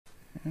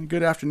And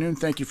good afternoon.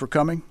 Thank you for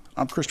coming.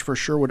 I'm Christopher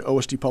Sherwood,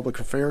 OSD Public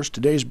Affairs.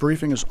 Today's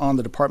briefing is on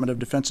the Department of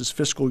Defense's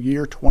fiscal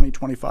year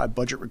 2025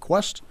 budget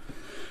request.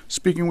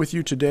 Speaking with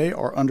you today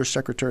are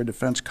Undersecretary of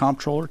Defense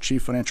Comptroller,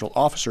 Chief Financial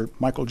Officer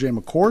Michael J.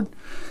 McCord,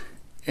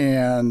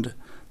 and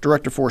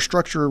Director for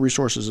Structure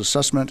Resources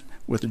Assessment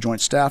with the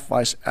Joint Staff,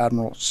 Vice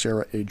Admiral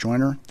Sarah A.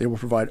 Joyner. They will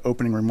provide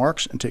opening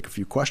remarks and take a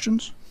few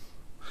questions.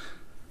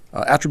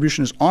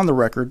 Attribution is on the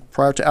record.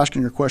 Prior to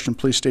asking your question,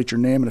 please state your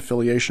name and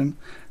affiliation.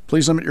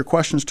 Please limit your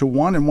questions to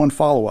one and one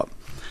follow-up.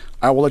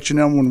 I will let you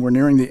know when we're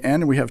nearing the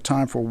end and we have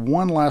time for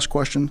one last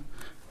question.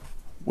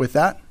 With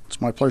that, it's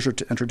my pleasure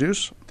to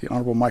introduce the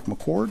Honorable Mike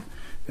McCord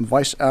and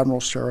Vice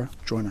Admiral Sarah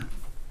Joyner.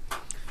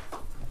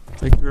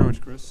 Thank you very much,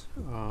 Chris.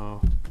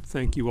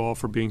 Thank you all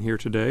for being here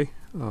today.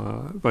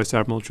 Vice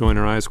Admiral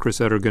Joyner and I, as Chris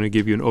said, are going to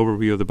give you an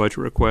overview of the budget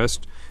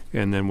request,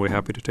 and then we're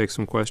happy to take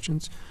some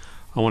questions.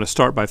 I want to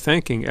start by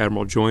thanking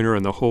Admiral Joyner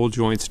and the whole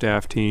Joint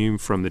Staff team,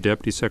 from the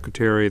Deputy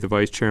Secretary, the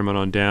Vice Chairman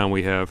on down.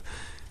 We have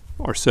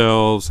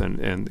ourselves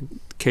and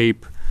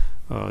CAPE,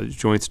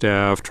 Joint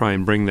Staff, try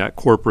and bring that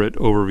corporate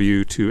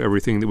overview to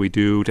everything that we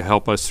do to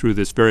help us through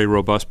this very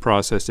robust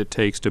process it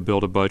takes to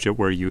build a budget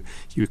where you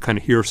kind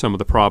of hear some of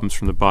the problems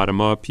from the bottom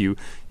up. You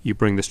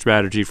bring the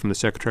strategy from the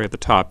Secretary at the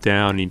top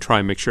down, and you try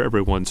and make sure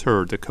everyone's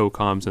heard, the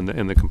COCOMs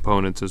and the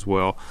components as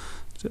well,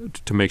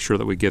 to make sure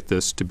that we get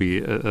this to be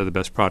the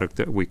best product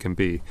that we can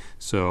be.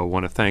 So I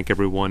want to thank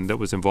everyone that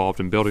was involved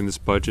in building this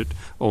budget.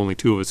 Only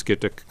two of us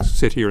get to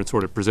sit here and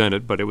sort of present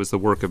it, but it was the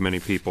work of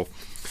many people.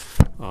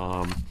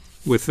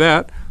 With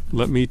that,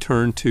 let me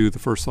turn to the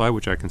first slide,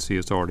 which I can see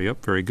is already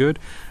up. Very good.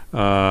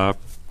 The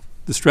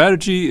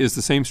strategy is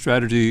the same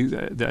strategy,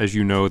 as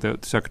you know,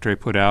 that the Secretary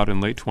put out in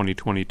late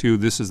 2022.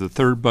 This is the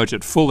third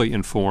budget fully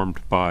informed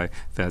by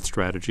that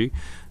strategy.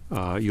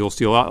 You'll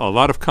see a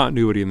lot of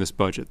continuity in this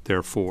budget,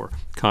 therefore.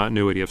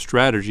 Continuity of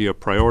strategy, of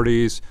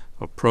priorities,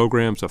 of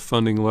programs, of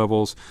funding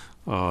levels.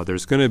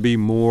 There's going to be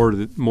more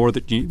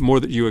that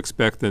you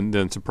expect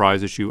than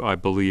surprises you, I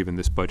believe, in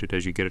this budget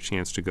as you get a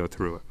chance to go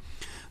through it.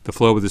 The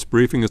flow of this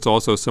briefing is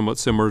also somewhat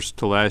similar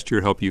to last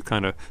year, help you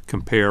kind of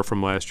compare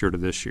from last year to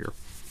this year.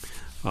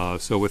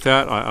 So with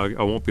that,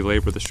 I won't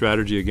belabor the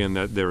strategy again.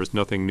 That there is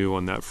nothing new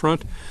on that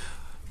front.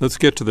 Let's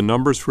get to the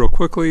numbers real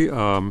quickly.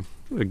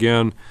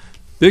 Again,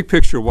 big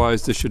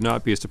picture-wise, this should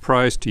not be a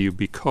surprise to you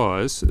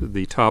because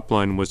the top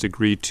line was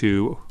agreed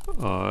to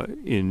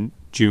in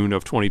June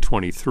of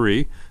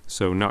 2023,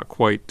 so not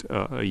quite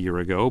a year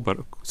ago, but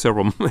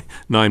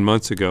 9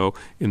 months ago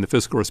in the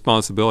Fiscal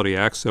Responsibility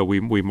Act. So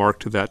we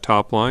marked to that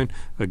top line.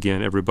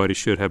 Again, everybody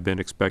should have been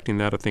expecting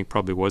that. I think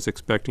probably was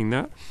expecting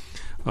that.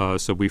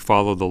 So we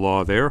followed the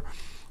law there.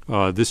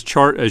 This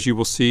chart, as you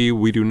will see,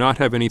 we do not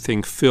have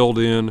anything filled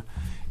in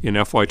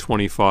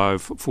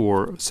FY25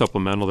 for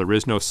supplemental. There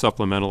is no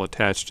supplemental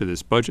attached to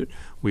this budget.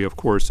 We, of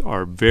course,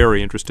 are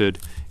very interested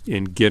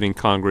in getting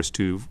Congress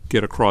to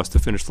get across the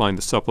finish line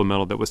the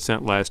supplemental that was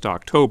sent last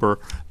October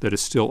that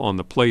is still on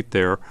the plate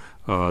there.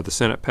 The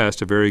Senate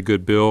passed a very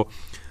good bill.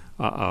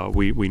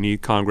 We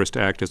need Congress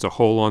to act as a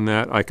whole on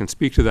that. I can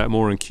speak to that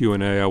more in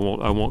Q&A. I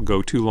won't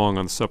go too long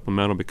on the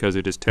supplemental because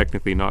it is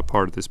technically not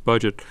part of this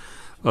budget,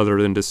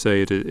 other than to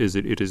say it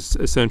is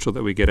essential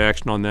that we get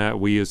action on that.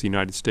 We, as the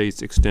United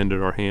States,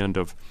 extended our hand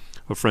of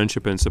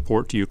friendship and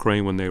support to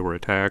Ukraine when they were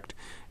attacked,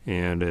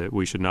 and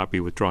we should not be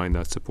withdrawing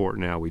that support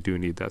now. We do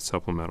need that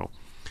supplemental.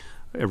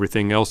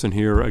 Everything else in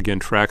here, again,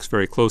 tracks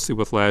very closely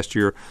with last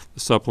year.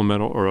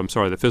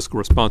 The Fiscal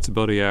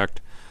Responsibility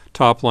Act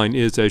top line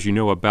is, as you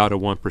know, about a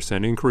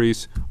 1%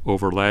 increase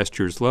over last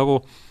year's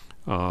level,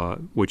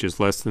 which is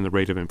less than the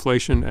rate of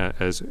inflation,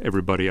 as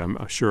everybody,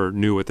 I'm sure,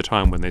 knew at the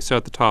time when they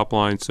set the top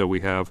line. So we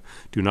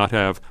do not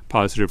have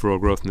positive real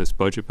growth in this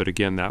budget, but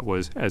again, that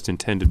was as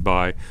intended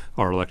by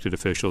our elected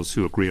officials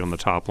who agreed on the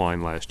top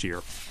line last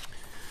year.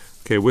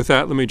 Okay, with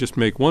that, let me just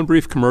make one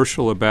brief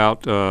commercial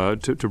about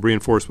to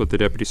reinforce what the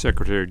Deputy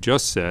Secretary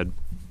just said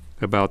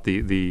about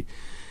the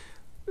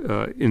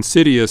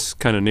insidious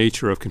kind of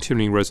nature of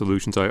continuing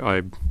resolutions.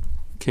 I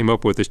came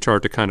up with this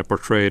chart to kind of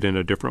portray it in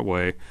a different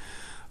way.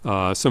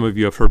 Some of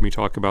you have heard me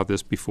talk about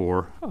this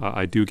before.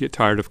 I do get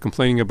tired of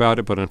complaining about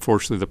it, but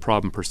unfortunately the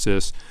problem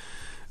persists.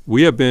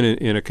 We have been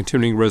in a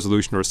continuing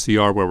resolution, or a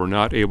CR, where we're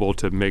not able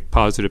to make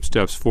positive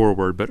steps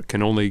forward, but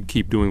can only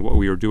keep doing what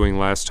we were doing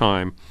last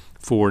time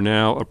for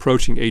now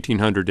approaching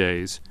 1,800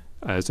 days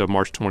as of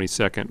March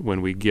 22nd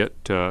when we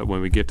get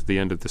to the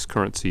end of this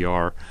current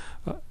CR.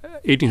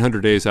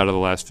 1,800 days out of the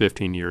last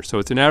 15 years. So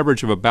it's an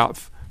average of about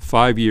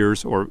 5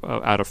 years, or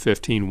out of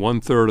 15,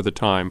 1/3 of the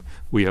time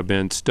we have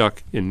been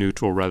stuck in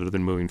neutral rather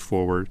than moving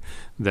forward.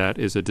 That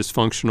is a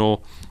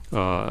dysfunctional,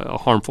 a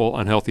harmful,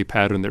 unhealthy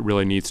pattern that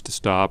really needs to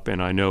stop,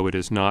 and I know it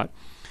is not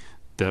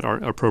that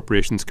our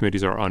appropriations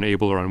committees are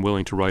unable or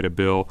unwilling to write a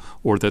bill,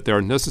 or that there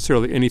are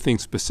necessarily anything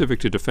specific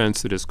to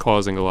defense that is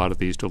causing a lot of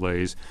these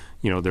delays.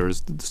 You know,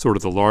 there's sort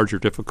of the larger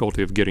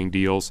difficulty of getting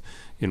deals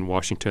in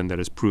Washington that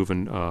has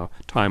proven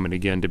time and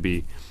again to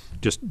be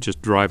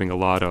just driving a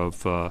lot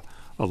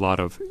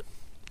of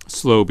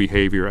slow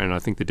behavior. And I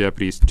think the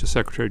Deputy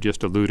Secretary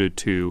just alluded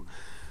to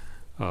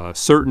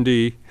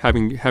Certainty,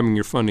 having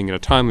your funding in a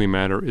timely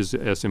manner is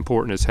as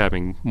important as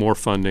having more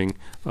funding.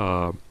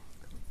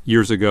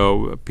 Years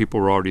ago, people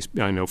were already,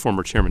 I know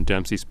former Chairman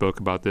Dempsey spoke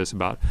about this,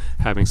 about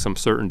having some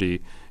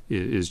certainty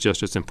is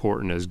just as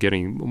important as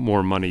getting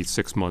more money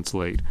 6 months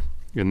late.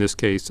 In this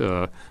case,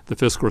 the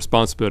Fiscal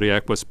Responsibility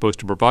Act was supposed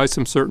to provide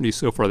some certainty.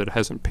 So far that it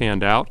hasn't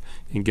panned out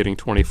in getting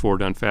 24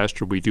 done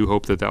faster. We do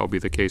hope that that will be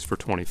the case for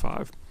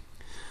 25.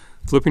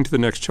 Flipping to the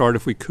next chart,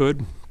 if we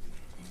could.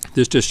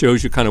 This just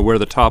shows you kind of where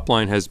the top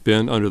line has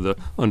been under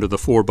the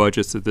 4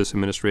 budgets that this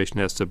administration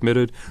has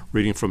submitted,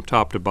 reading from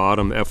top to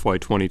bottom,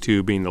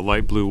 FY22 being the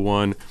light blue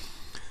one.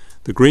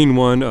 The green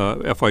one,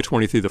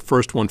 FY23, the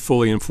first one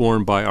fully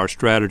informed by our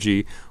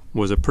strategy,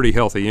 was a pretty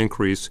healthy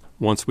increase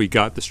once we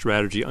got the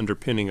strategy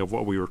underpinning of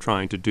what we were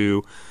trying to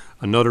do.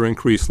 Another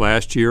increase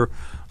last year,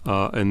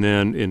 and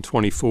then in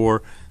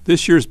 24.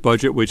 This year's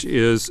budget, which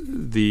is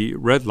the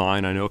red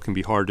line, I know it can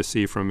be hard to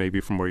see from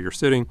where you're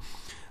sitting,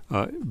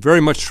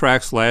 very much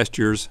tracks last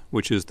year's,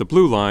 which is the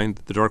blue line,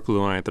 the dark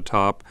blue line at the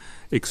top,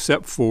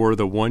 except for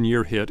the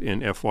 1-year hit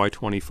in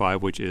FY25,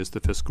 which is the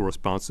Fiscal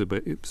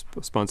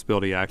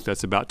Responsibility Act.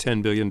 That's about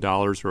 $10 billion,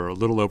 or a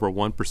little over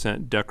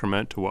 1%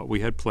 decrement to what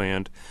we had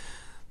planned.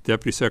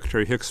 Deputy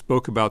Secretary Hicks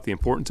spoke about the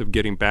importance of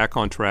getting back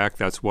on track.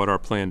 That's what our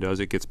plan does.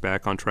 It gets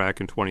back on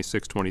track in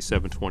 26,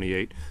 27,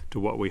 28 to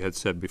what we had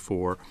said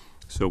before.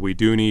 So we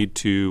do need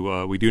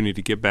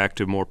to get back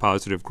to more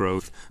positive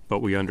growth, but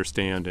we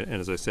understand, and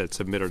as I said,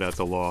 submitted as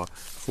a law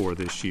for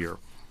this year.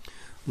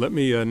 Let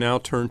me now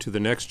turn to the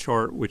next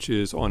chart, which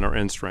is on our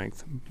end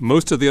strength.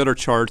 Most of the other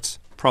charts,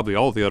 probably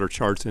all of the other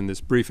charts in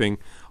this briefing,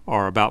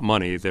 are about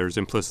money. There's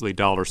implicitly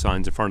dollar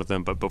signs in front of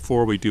them, but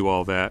before we do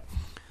all that,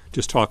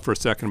 just talk for a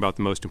second about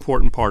the most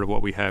important part of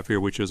what we have here,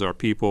 which is our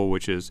people,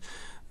 which is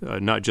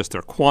not just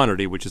their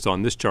quantity, which is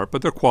on this chart,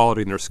 but their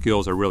quality and their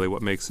skills are really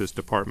what makes this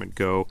department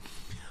go.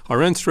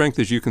 Our end strength,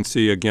 as you can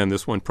see, again,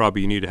 this one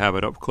probably you need to have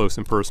it up close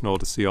and personal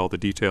to see all the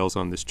details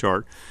on this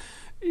chart,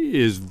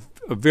 is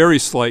a very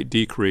slight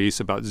decrease,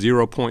 about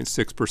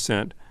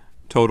 0.6%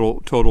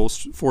 total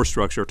force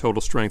structure,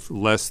 total strength,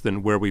 less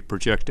than where we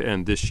project to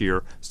end this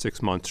year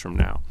 6 months from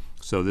now.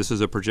 So this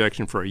is a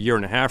projection for a year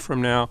and a half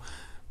from now.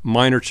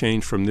 Minor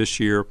change from this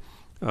year.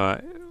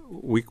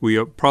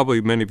 We probably,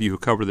 many of you who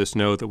cover this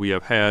know that we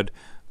have had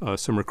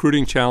some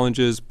recruiting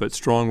challenges, but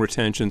strong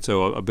retention,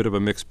 so a bit of a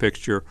mixed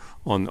picture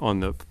on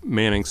the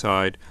Manning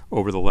side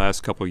over the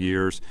last couple of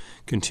years.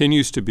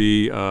 Continues to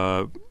be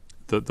the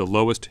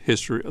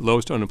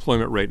lowest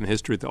unemployment rate in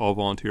history of the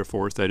all-volunteer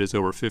force, that is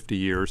over 50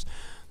 years.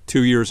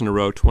 2 years in a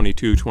row,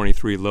 22,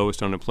 23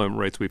 lowest unemployment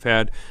rates we've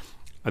had.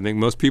 I think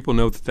most people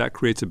know that that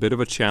creates a bit of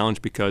a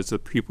challenge because the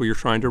people you're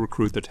trying to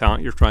recruit, the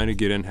talent you're trying to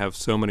get in, have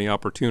so many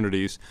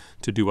opportunities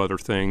to do other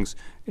things.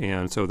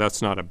 And so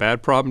that's not a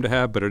bad problem to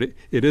have, but it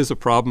is a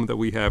problem that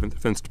we have in the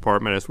Defense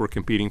Department as we're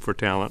competing for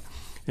talent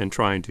and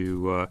trying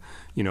to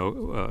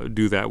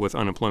do that with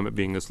unemployment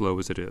being as low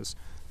as it is.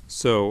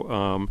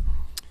 So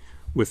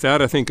with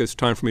that, I think it's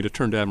time for me to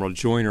turn to Admiral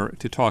Joyner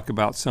to talk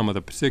about some of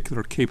the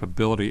particular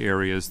capability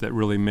areas that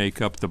really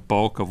make up the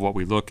bulk of what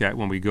we look at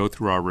when we go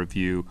through our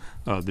review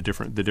of the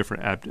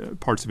different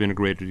parts of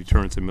integrated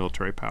deterrence and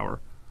military power.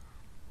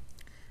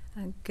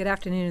 Good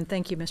afternoon, and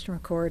thank you, Mr.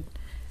 McCord.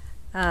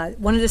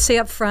 Wanted to say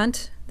up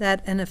front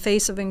that in the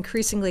face of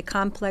increasingly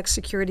complex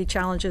security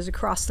challenges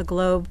across the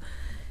globe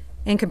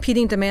and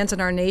competing demands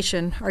in our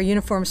nation, our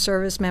uniformed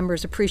service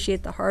members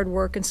appreciate the hard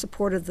work and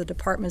support of the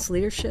Department's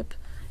leadership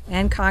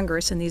and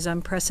Congress in these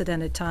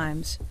unprecedented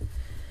times.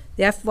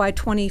 The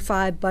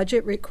FY25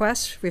 budget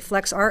request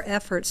reflects our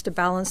efforts to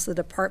balance the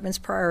Department's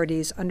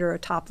priorities under a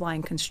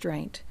top-line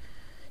constraint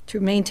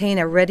to maintain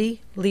a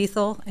ready,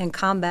 lethal, and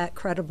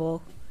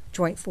combat-credible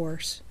joint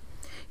force.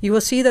 You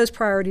will see those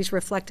priorities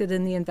reflected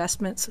in the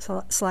investment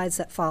slides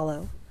that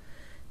follow.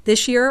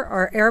 This year,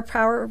 our air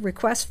power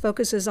request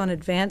focuses on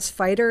advanced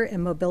fighter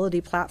and mobility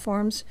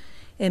platforms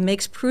and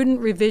makes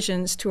prudent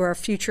revisions to our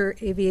future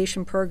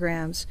aviation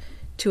programs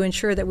to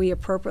ensure that we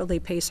appropriately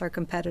pace our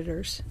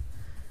competitors.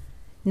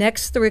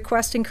 Next, the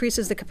request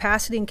increases the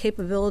capacity and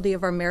capability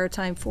of our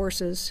maritime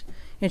forces,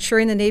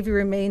 ensuring the Navy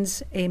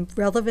remains a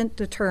relevant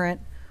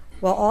deterrent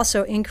while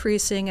also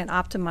increasing and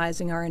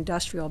optimizing our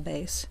industrial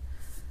base.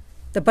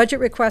 The budget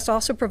request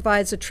also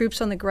provides the troops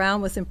on the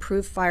ground with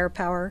improved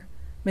firepower,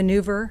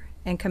 maneuver,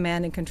 and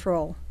command and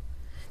control.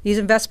 These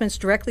investments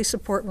directly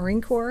support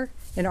Marine Corps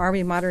and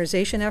Army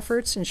modernization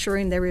efforts,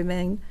 ensuring they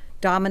remain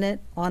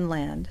dominant on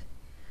land.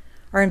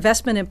 Our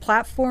investment in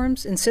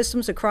platforms and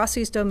systems across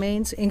these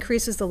domains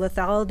increases the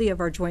lethality of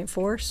our joint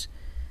force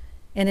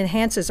and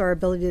enhances our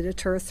ability to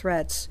deter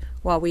threats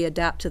while we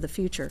adapt to the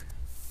future.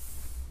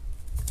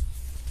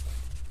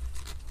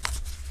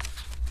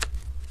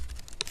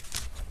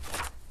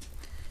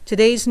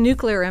 Today's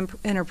nuclear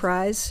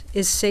enterprise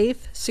is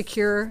safe,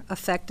 secure,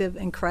 effective,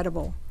 and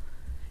credible.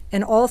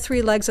 And all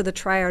 3 legs of the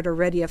triad are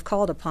ready if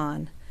called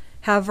upon.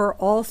 However,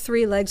 all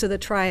 3 legs of the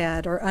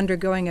triad are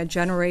undergoing a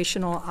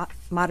generational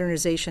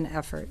modernization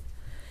effort.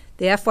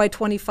 The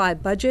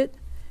FY25 budget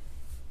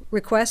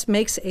request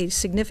makes a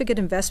significant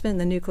investment in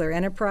the nuclear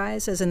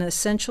enterprise as an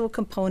essential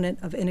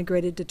component of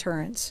integrated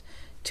deterrence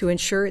to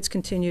ensure its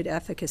continued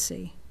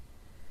efficacy.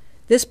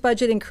 This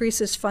budget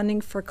increases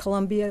funding for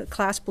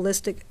Columbia-class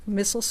ballistic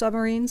missile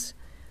submarines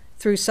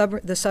through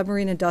the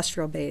submarine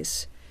industrial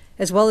base,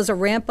 as well as a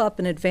ramp-up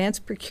in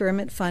advanced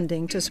procurement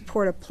funding to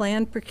support a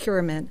planned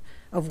procurement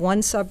of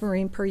 1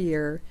 submarine per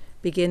year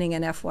beginning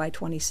in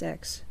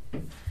FY26.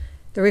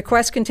 The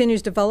request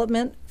continues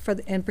development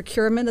and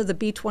procurement of the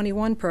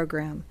B-21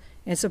 program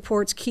and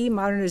supports key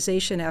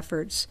modernization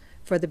efforts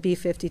for the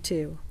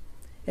B-52.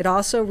 It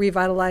also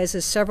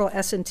revitalizes several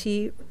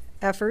S&T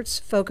efforts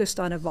focused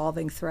on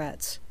evolving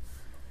threats.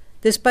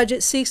 This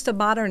budget seeks to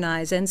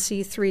modernize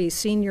NC3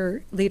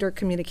 senior leader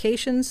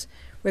communications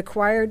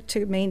required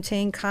to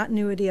maintain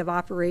continuity of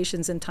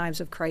operations in times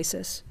of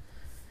crisis.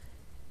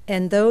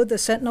 And though the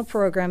Sentinel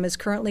program is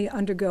currently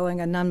undergoing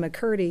a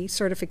Nunn-McCurdy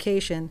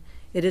certification,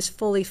 it is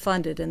fully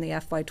funded in the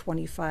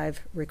FY25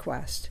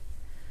 request.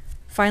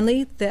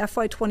 Finally, the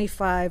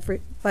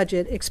FY25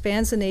 budget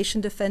expands the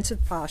nation's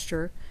defensive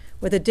posture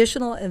with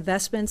additional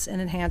investments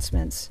and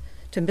enhancements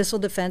to missile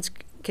defense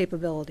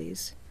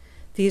capabilities.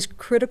 These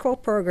critical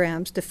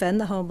programs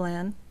defend the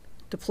homeland,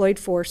 deployed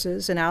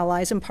forces, and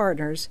allies and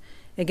partners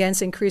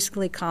against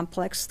increasingly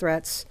complex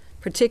threats,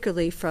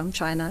 particularly from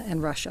China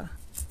and Russia.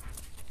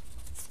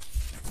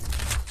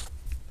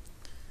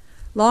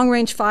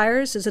 Long-range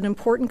fires is an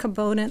important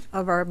component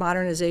of our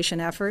modernization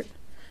effort.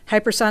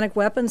 Hypersonic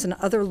weapons and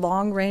other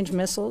long-range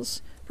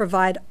missiles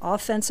provide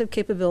offensive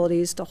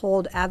capabilities to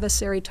hold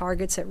adversary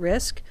targets at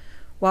risk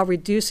while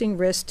reducing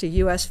risk to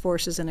U.S.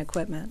 forces and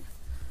equipment.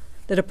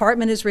 The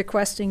Department is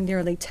requesting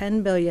nearly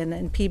 $10 billion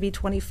in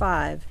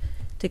PB-25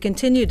 to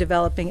continue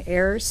developing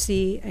air,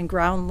 sea, and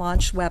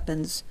ground-launched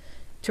weapons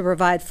to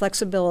provide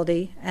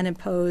flexibility and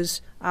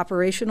impose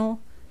operational,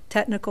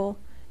 technical,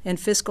 and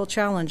fiscal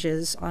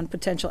challenges on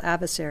potential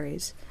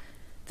adversaries.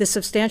 This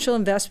substantial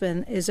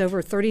investment is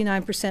over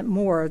 39%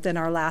 more than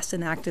our last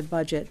enacted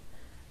budget,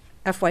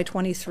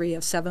 FY23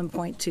 of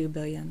 $7.2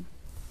 billion.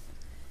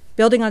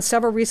 Building on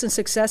several recent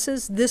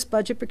successes, this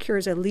budget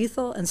procures a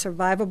lethal and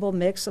survivable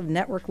mix of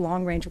network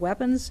long-range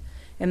weapons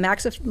and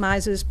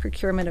maximizes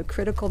procurement of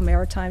critical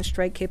maritime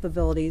strike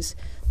capabilities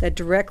that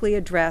directly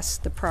address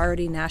the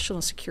priority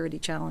national security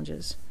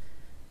challenges.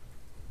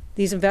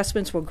 These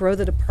investments will grow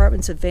the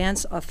Department's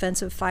advanced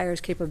offensive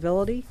fires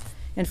capability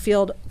and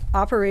field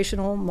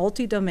operational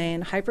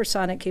multi-domain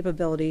hypersonic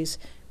capabilities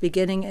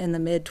beginning in the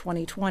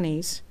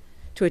mid-2020s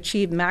to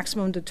achieve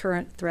maximum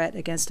deterrent threat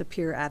against a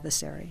peer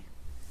adversary.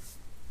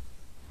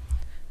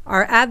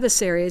 Our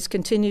adversaries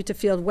continue to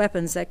field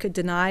weapons that could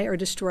deny or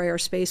destroy our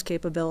space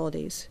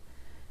capabilities,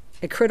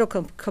 a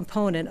critical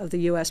component of the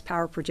U.S.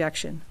 power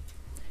projection.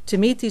 To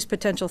meet these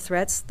potential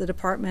threats, the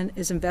Department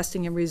is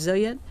investing in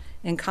resilient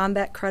and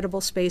combat-credible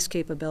space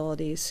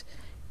capabilities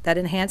that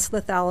enhance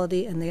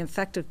lethality and the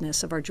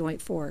effectiveness of our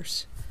joint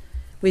force.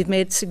 We've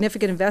made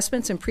significant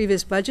investments in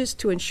previous budgets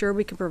to ensure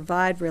we can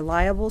provide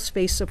reliable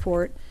space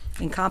support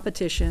in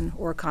competition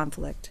or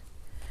conflict.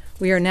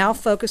 We are now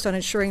focused on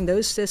ensuring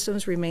those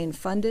systems remain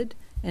funded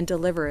and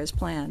deliver as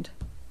planned.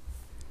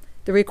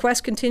 The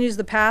request continues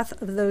the path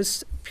of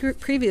those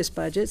previous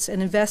budgets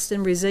and invests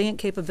in resilient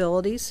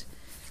capabilities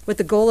with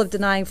the goal of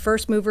denying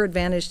first-mover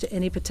advantage to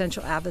any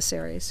potential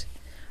adversaries.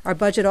 Our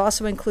budget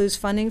also includes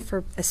funding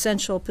for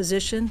essential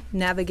position,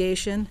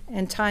 navigation,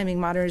 and timing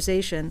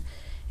modernization,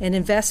 and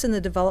invests in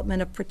the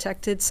development of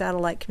protected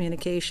satellite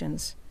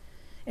communications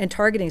and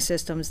targeting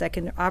systems that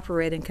can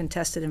operate in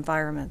contested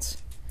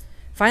environments.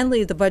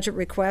 Finally, the budget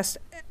request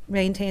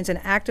maintains an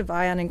active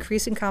eye on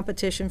increasing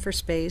competition for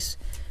space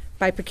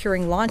by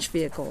procuring launch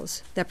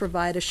vehicles that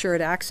provide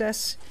assured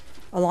access,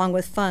 along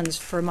with funds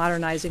for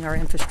modernizing our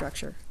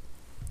infrastructure.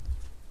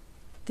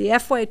 The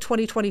FY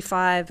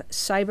 2025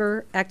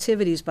 cyber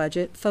activities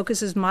budget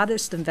focuses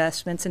modest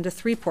investments into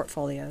 3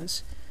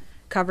 portfolios,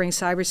 covering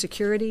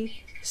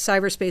cybersecurity,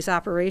 cyberspace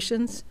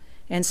operations,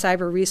 and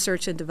cyber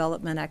research and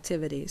development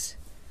activities.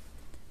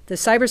 The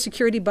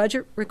cybersecurity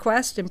budget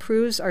request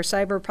improves our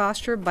cyber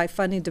posture by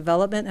funding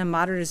development and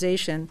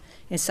modernization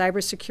in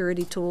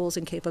cybersecurity tools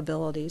and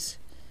capabilities.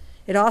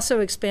 It also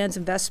expands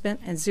investment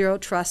in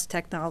zero-trust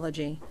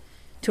technology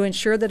to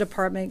ensure the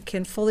Department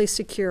can fully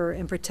secure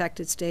and protect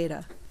its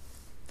data.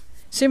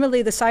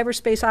 Similarly, the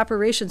cyberspace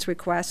operations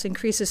request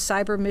increases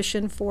cyber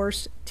mission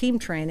force team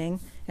training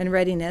and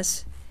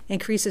readiness,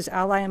 increases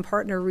ally and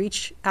partner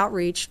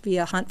outreach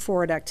via hunt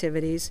forward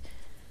activities,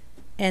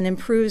 and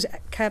improves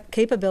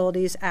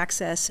capabilities,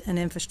 access, and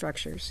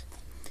infrastructures.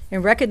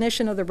 In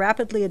recognition of the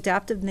rapidly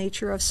adaptive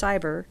nature of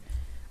cyber,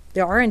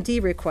 the R&D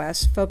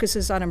request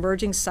focuses on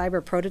emerging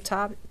cyber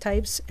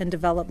prototypes and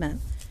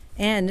development,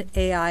 and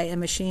AI and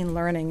machine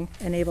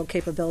learning-enabled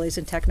capabilities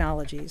and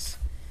technologies.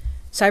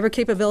 Cyber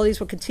capabilities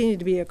will continue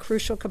to be a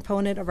crucial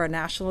component of our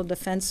national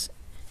defense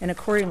and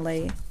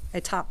accordingly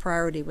a top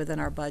priority within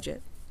our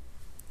budget.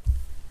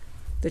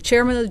 The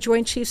Chairman of the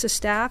Joint Chiefs of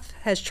Staff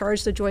has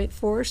charged the Joint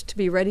Force to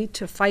be ready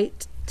to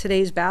fight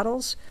today's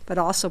battles, but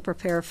also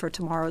prepare for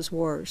tomorrow's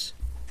wars.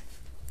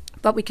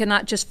 But we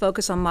cannot just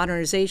focus on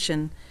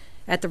modernization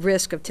at the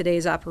risk of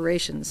today's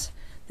operations.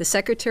 The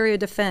Secretary of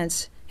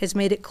Defense has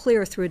made it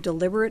clear through a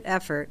deliberate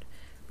effort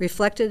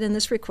reflected in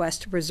this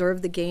request to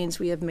preserve the gains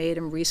we have made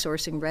in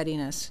resourcing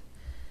readiness.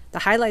 The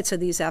highlights of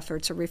these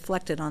efforts are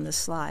reflected on this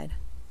slide.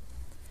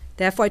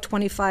 The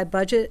FY25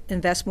 budget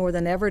invests more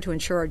than ever to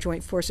ensure our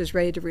joint force is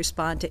ready to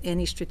respond to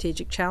any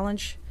strategic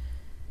challenge.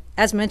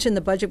 As mentioned,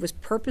 the budget was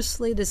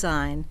purposely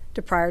designed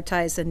to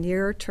prioritize the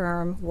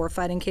near-term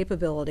warfighting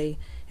capability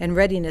and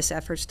readiness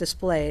efforts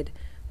displayed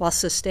while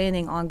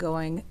sustaining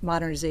ongoing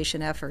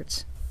modernization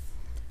efforts.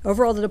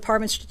 Overall, the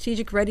Department's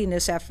strategic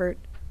readiness effort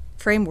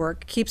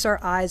framework keeps our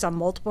eyes on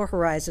multiple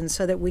horizons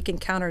so that we can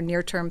counter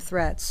near-term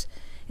threats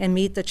and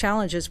meet the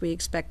challenges we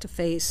expect to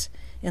face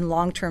in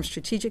long-term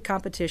strategic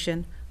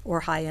competition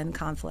or high-end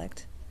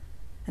conflict.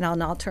 And I'll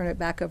now turn it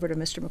back over to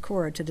Mr.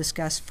 McCord to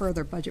discuss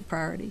further budget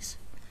priorities.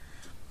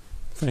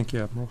 Thank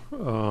you,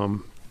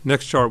 Admiral.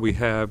 Next chart we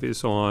have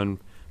is on,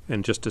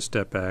 and just to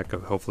step back,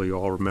 hopefully you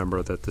all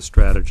remember that the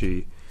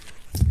strategy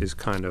is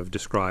kind of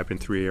described in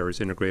three areas: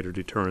 integrated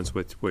deterrence,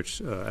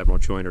 which Admiral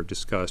Joyner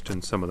discussed,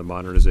 and some of the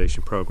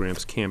modernization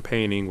programs;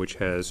 campaigning, which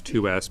has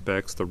two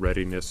aspects: the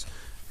readiness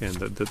and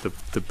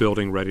the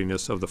building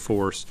readiness of the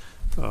force,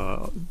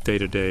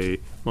 day-to-day,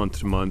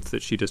 month-to-month,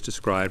 that she just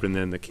described; and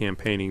then the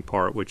campaigning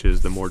part, which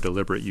is the more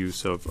deliberate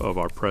use of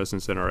our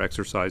presence and our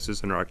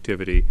exercises and our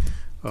activity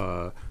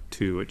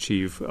to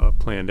achieve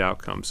planned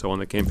outcomes. So on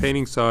the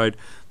campaigning side,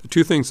 the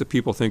two things that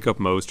people think of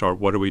most are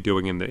what are we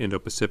doing in the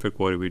Indo-Pacific,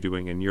 what are we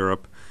doing in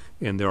Europe,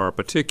 and there are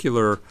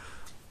particular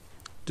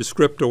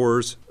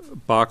descriptors,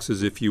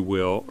 boxes, if you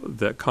will,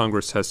 that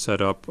Congress has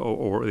set up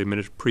or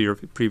the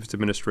previous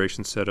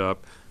administration set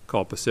up,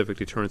 called Pacific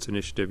Deterrence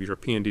Initiative,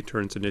 European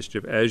Deterrence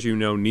Initiative. As you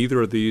know,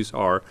 neither of these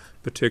are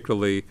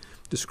particularly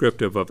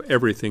descriptive of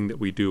everything that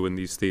we do in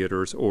these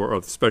theaters, or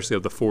especially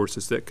of the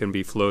forces that can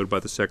be flowed by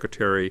the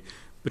Secretary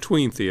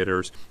between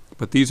theaters.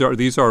 But these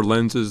are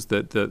lenses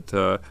that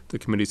the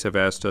committees have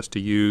asked us to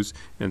use,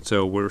 and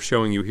so we're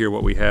showing you here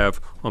what we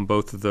have on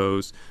both of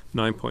those: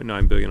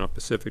 $9.9 billion on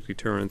Pacific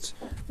deterrence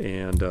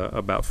and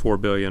about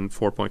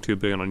 $4.2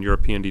 billion on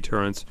European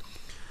deterrence.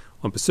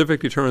 On Pacific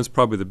deterrence,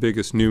 probably the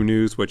biggest new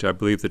news, which I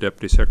believe the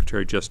Deputy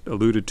Secretary just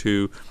alluded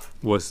to,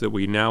 was that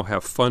we now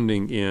have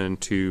funding in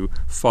to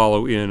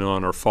follow in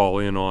on or fall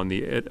in on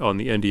the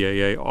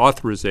NDAA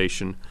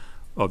authorization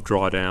of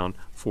drawdown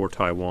for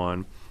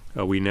Taiwan.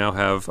 We now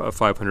have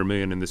 $500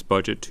 million in this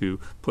budget to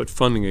put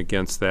funding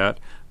against that.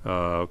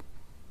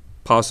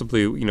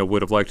 Possibly,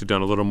 would have liked to have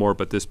done a little more,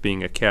 but this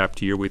being a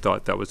capped year, we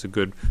thought that was a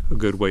good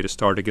way to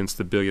start against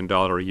the $1 billion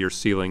a year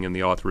ceiling in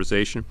the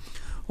authorization.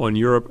 On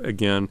Europe,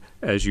 again,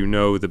 as you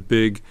know, the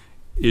big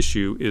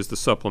issue is the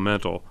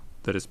supplemental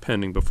that is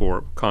pending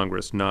before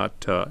Congress,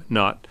 not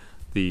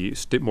the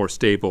more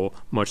stable,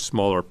 much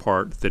smaller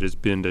part that is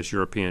billed as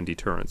European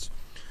deterrence.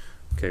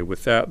 Okay,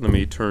 with that, let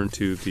me turn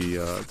to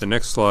the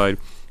next slide,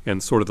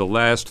 and sort of the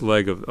last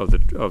leg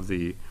of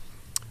the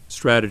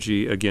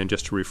strategy. Again,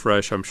 just to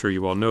refresh, I'm sure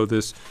you all know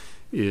this,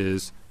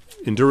 is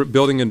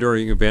building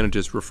enduring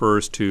advantages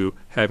refers to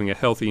having a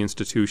healthy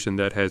institution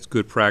that has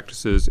good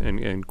practices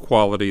and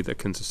quality that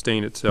can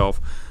sustain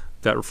itself.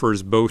 That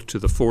refers both to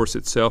the force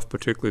itself,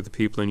 particularly the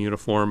people in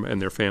uniform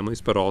and their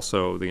families, but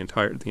also the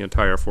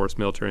entire force,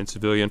 military and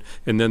civilian,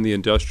 and then the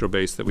industrial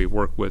base that we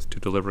work with to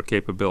deliver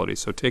capability.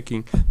 So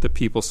taking the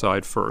people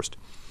side first.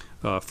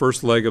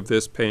 First leg of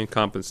this, pay and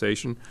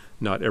compensation,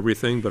 not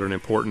everything, but an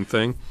important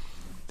thing.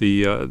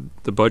 The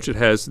budget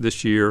has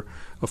this year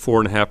a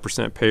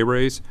 4.5% pay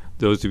raise.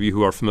 Those of you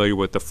who are familiar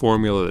with the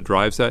formula that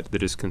drives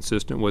that is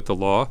consistent with the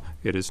law.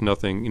 It is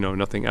nothing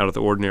out of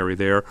the ordinary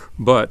there.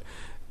 But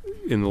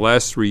in the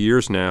last 3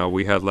 years now,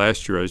 we had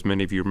last year, as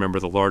many of you remember,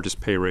 the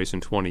largest pay raise in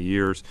 20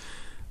 years.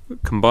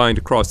 Combined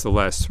across the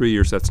last 3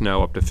 years, that's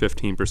now up to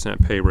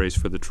 15% pay raise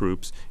for the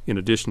troops, in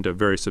addition to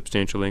very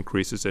substantial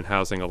increases in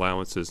housing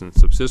allowances and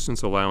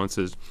subsistence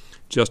allowances.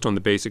 Just on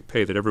the basic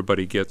pay that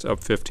everybody gets, up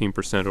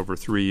 15% over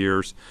 3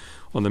 years.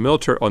 On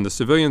the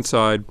civilian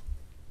side,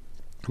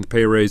 the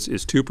pay raise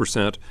is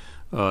 2%.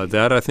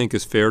 That, I think,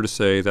 is fair to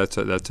say that's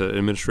an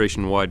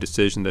administration-wide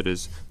decision that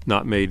is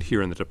not made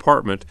here in the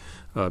department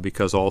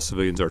because all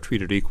civilians are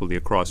treated equally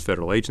across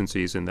federal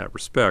agencies in that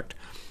respect.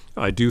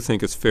 I do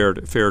think it's fair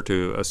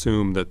to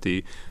assume that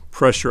the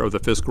pressure of the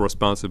Fiscal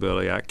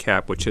Responsibility Act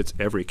cap, which hits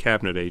every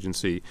cabinet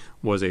agency,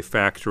 was a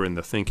factor in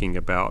the thinking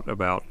about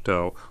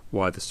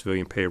why the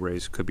civilian pay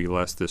raise could be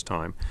less this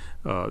time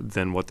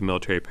than what the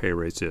military pay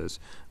raise is.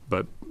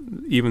 But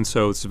even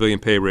so, the civilian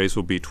pay raise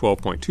will be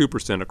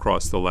 12.2%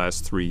 across the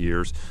last 3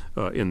 years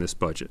in this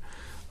budget.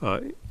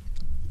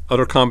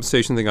 Other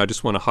compensation thing I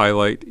just want to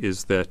highlight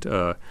is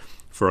that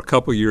for a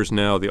couple years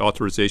now, the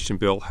authorization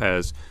bill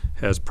has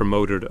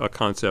promoted a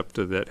concept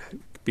that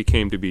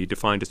became to be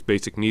defined as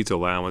basic needs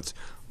allowance,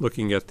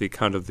 looking at the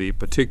kind of the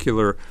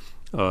particular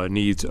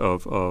needs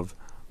of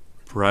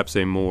perhaps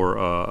a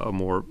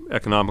more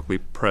economically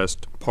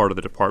pressed part of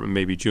the department,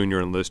 maybe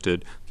junior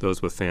enlisted,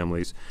 those with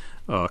families.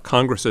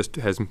 Congress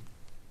has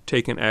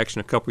taken action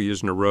a couple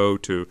years in a row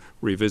to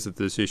revisit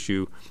this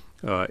issue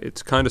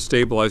It's kind of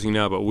stabilizing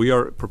now, but we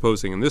are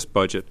proposing in this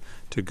budget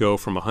to go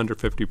from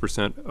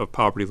 150% of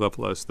poverty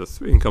level as the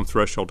income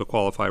threshold to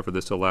qualify for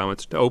this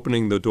allowance to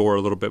opening the door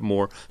a little bit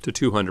more to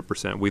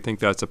 200%. We think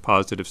that's a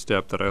positive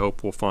step that I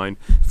hope will find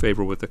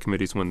favor with the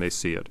committees when they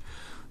see it.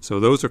 So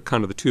those are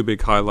kind of the two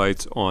big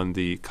highlights on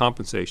the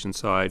compensation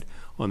side.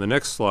 On the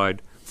next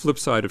slide, flip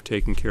side of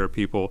taking care of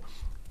people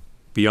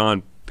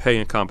beyond pay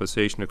and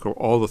compensation, occur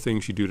all the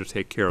things you do to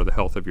take care of the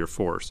health of your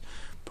force,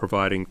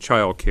 providing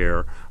child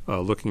care,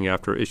 looking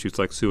after issues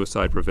like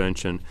suicide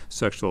prevention,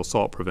 sexual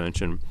assault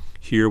prevention.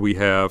 Here we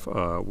have,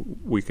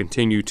 we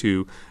continue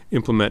to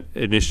implement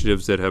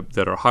initiatives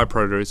that are high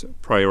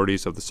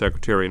priorities of the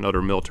Secretary and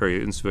other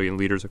military and civilian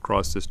leaders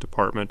across this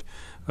department.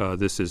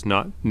 This is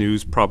not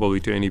news probably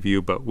to any of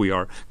you, but we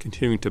are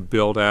continuing to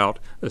build out,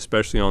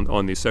 especially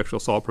on the sexual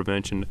assault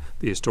prevention,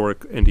 the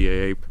historic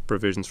NDAA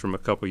provisions from a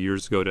couple of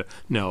years ago to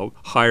now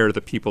hire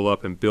the people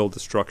up and build the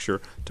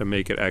structure to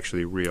make it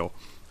actually real.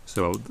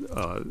 So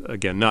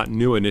again, not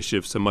new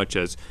initiatives so much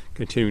as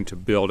continuing to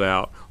build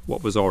out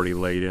what was already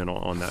laid in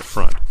on that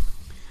front.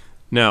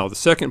 Now, the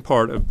second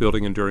part of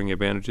building enduring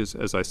advantages,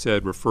 as I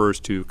said, refers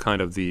to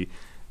kind of the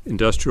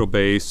industrial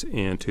base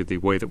and to the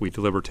way that we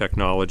deliver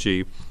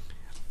technology.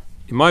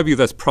 In my view,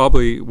 that's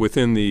probably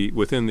within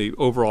the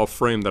overall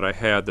frame that I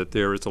had, that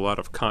there is a lot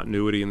of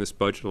continuity in this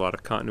budget, a lot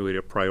of continuity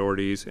of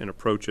priorities and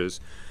approaches.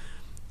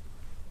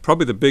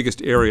 Probably the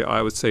biggest area,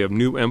 I would say, of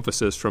new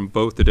emphasis from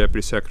both the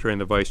Deputy Secretary and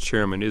the Vice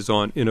Chairman is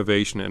on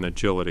innovation and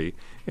agility.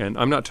 And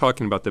I'm not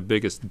talking about the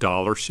biggest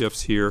dollar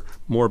shifts here,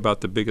 more about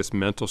the biggest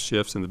mental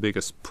shifts and the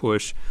biggest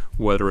push,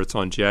 whether it's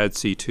on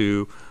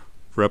JADC2,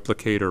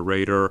 Replicator,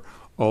 Radar,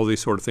 all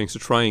these sort of things to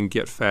try and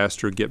get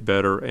faster, get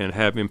better, and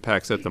have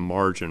impacts at the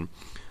margin.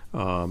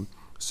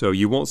 So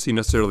you won't see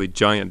necessarily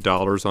giant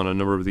dollars on a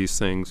number of these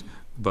things,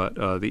 but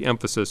the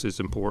emphasis is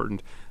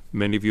important.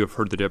 Many of you have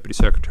heard the Deputy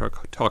Secretary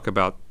talk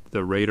about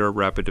the Radar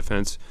Rapid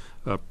Defense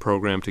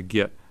program to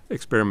get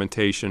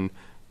experimentation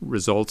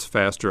results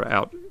faster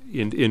out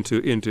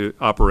into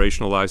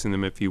operationalizing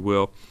them, if you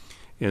will.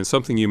 And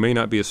something you may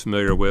not be as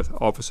familiar with,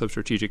 Office of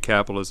Strategic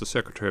Capital is the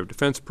Secretary of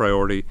Defense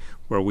priority,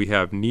 where we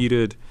have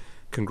needed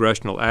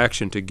congressional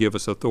action to give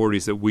us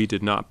authorities that we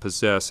did not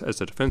possess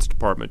as a Defense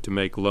Department to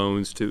make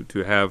loans,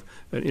 to have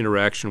an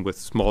interaction with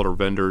smaller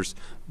vendors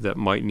that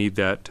might need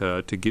that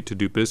to get to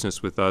do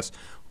business with us.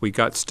 We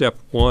got step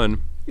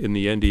one in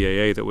the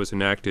NDAA that was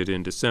enacted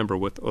in December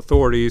with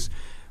authorities.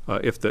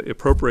 If the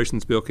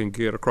appropriations bill can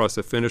get across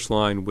the finish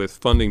line with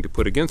funding to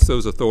put against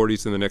those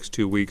authorities in the next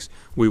 2 weeks,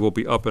 we will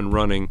be up and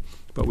running.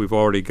 But we've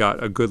already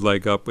got a good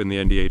leg up in the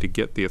NDA to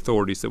get the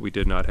authorities that we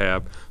did not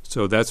have.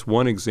 So that's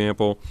one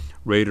example.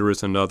 Radar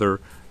is another.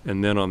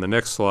 And then on the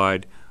next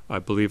slide, I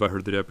believe I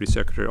heard the Deputy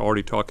Secretary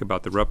already talk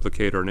about the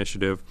Replicator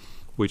initiative,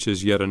 which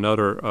is yet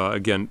another,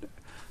 again,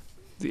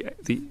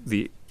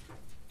 the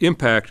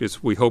impact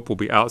is, we hope, will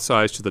be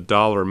outsized to the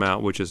dollar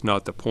amount, which is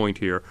not the point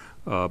here,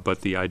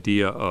 but the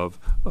idea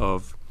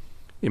of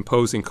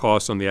imposing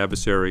costs on the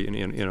adversary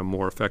in a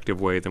more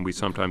effective way than we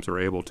sometimes are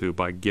able to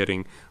by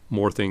getting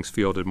more things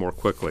fielded more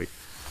quickly.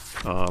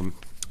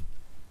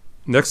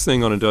 Next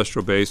thing on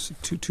industrial base,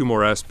 two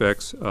more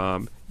aspects.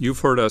 You've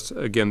heard us,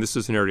 again, this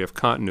is an area of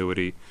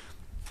continuity.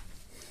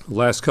 The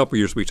last couple of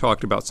years we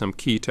talked about some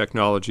key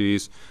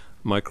technologies,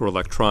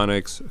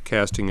 microelectronics,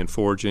 casting and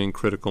forging,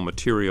 critical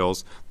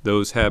materials.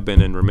 Those have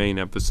been and remain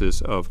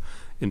emphasis of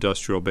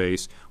industrial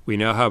base. We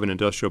now have an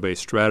industrial base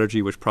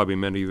strategy, which probably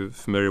many of you are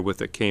familiar with,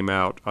 that came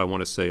out, I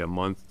want to say, a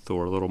month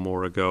or a little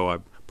more ago.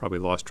 I've probably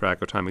lost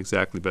track of time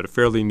exactly, but a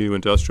fairly new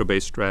industrial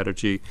base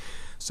strategy,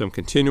 some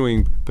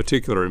continuing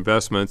particular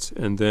investments,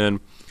 and then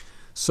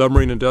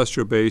submarine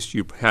industrial base.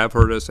 You have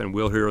heard us and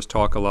will hear us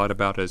talk a lot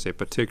about as a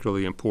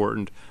particularly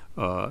important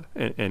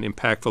and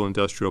impactful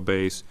industrial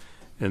base.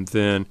 And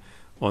then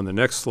on the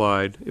next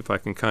slide, if I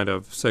can kind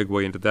of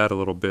segue into that a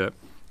little bit,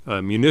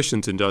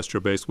 munitions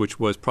industrial base, which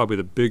was probably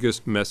the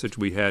biggest message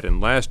we had in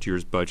last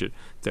year's budget,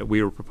 that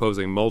we were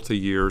proposing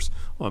multi-years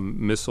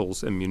on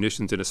missiles and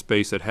munitions in a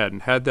space that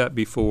hadn't had that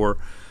before.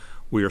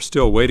 We are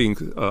still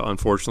waiting,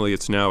 unfortunately.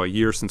 It's now a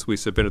year since we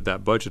submitted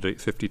that budget, at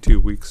 52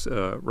 weeks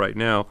right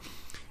now,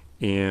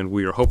 and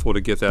we are hopeful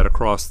to get that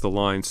across the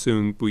line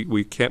soon.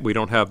 We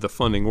don't have the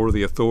funding or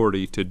the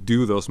authority to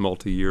do those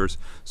multi-years,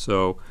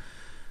 so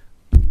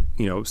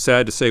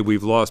sad to say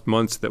we've lost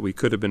months that we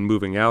could have been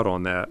moving out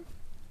on that.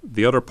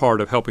 The other part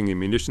of helping the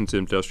munitions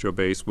industrial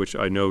base, which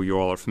I know you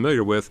all are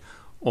familiar with,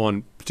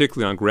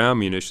 particularly on ground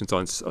munitions,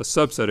 on a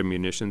subset of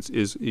munitions,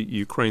 is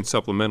Ukraine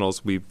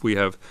supplementals. We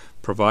have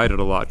provided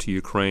a lot to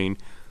Ukraine.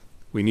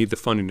 We need the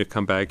funding to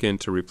come back in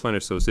to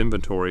replenish those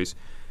inventories.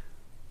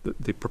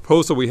 The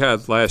proposal we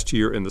had last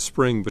year in the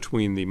spring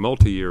between the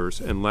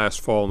multi-years and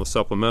last fall in the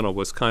supplemental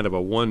was kind of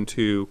a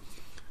 1-2,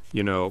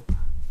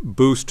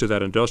 boost to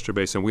that industrial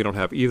base, and we don't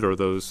have either of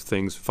those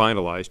things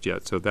finalized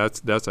yet. So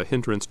that's a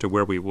hindrance to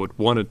where we would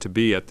want it to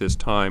be at this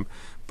time,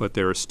 but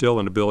there is still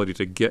an ability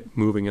to get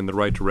moving in the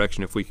right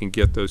direction if we can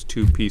get those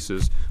two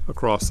pieces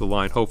across the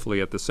line,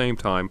 hopefully at the same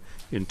time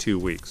in 2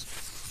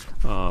 weeks.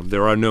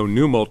 There are no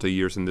new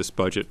multi-years in this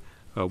budget.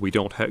 We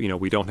don't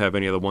have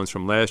any of the ones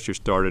from last year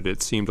started.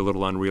 It seemed a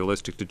little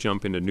unrealistic to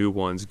jump into new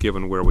ones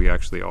given where we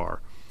actually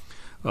are.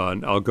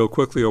 And I'll go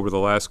quickly over the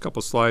last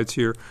couple slides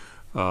here.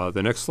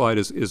 The next slide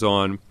is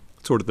on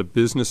sort of the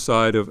business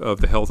side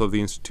of the health of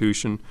the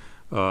institution,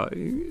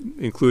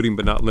 including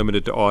but not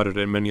limited to audit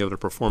and many other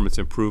performance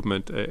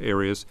improvement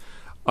areas.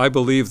 I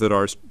believe that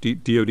our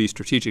DoD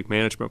strategic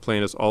management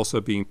plan is also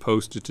being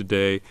posted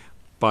today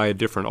by a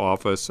different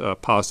office,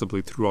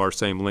 possibly through our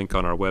same link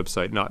on our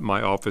website. Not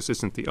my office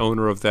isn't the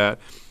owner of that,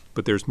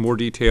 but there's more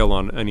detail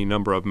on any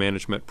number of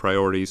management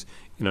priorities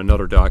in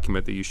another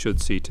document that you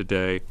should see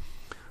today.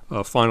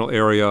 Final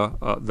area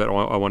that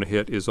I want to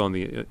hit is on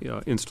the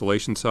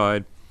installation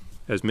side.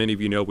 As many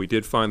of you know, we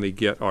did finally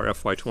get our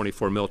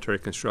FY24 military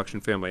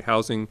construction family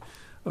housing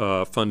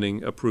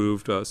funding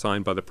approved,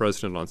 signed by the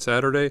President on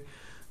Saturday.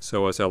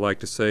 So as I like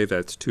to say,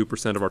 that's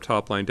 2% of our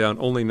top line down,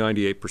 only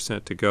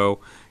 98% to go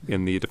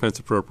in the defense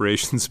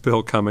appropriations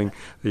bill coming.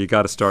 You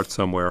got to start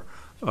somewhere.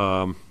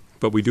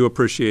 But we do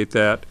appreciate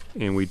that,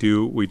 and we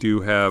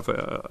do have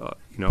a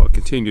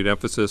continued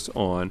emphasis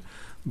on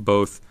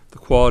both the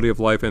quality of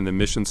life and the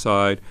mission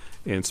side.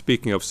 And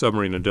speaking of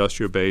submarine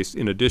industrial base,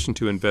 in addition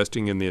to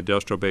investing in the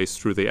industrial base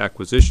through the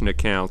acquisition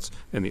accounts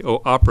and the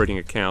operating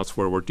accounts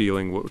where we're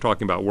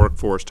talking about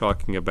workforce,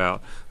 talking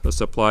about the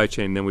supply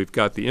chain, then we've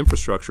got the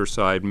infrastructure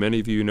side. Many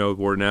of you know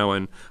we're now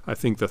in, I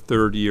think, the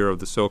third year of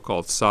the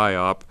so-called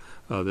SIOP,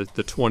 the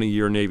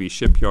 20-year Navy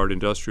shipyard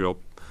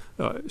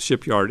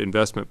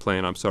investment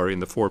plan, in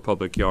the 4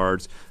 public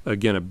yards.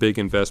 Again, a big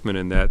investment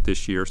in that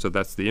this year. So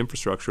that's the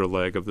infrastructure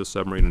leg of the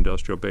submarine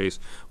industrial base,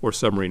 or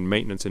submarine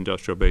maintenance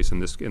industrial base in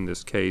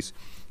this case,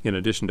 in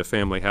addition to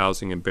family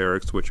housing and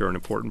barracks, which are an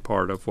important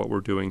part of what we're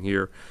doing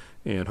here.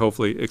 And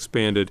hopefully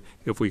expanded,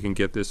 if we can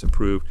get this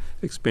approved,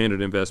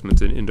 expanded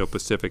investments in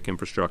Indo-Pacific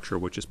infrastructure,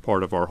 which is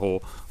part of our whole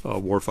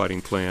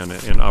warfighting plan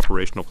and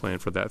operational plan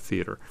for that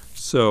theater.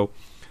 So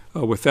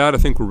with that, I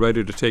think we're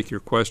ready to take your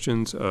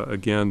questions.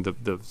 Again,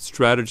 the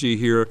strategy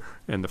here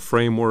and the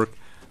framework,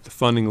 the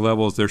funding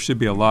levels, there should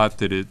be a lot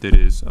that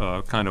is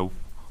kind of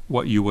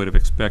what you would have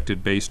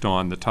expected based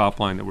on the top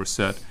line that we're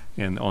set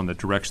and on the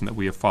direction that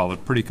we have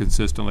followed pretty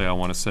consistently, I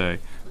want to say,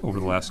 over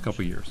the last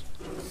couple of years.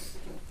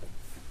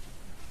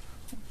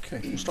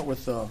 Okay, we'll start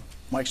with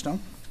Mike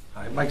Stone.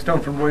 Hi, Mike Stone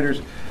from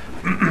Reuters.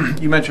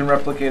 You mentioned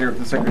Replicator.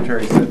 The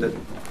Secretary said that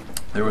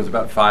there was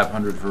about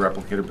 500 for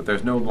Replicator, but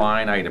there's no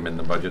line item in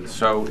the budget.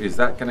 So is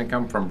that going to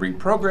come from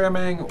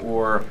reprogramming,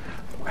 or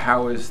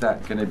how is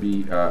that going to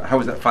be? How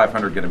is that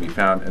 500 going to be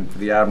found? And for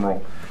the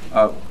Admiral,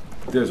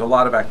 there's a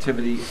lot of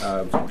activity,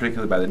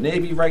 particularly by the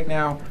Navy right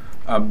now.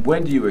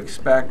 When do you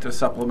expect a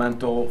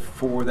supplemental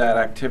for that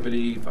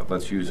activity?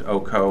 Let's use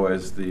OCO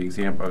as the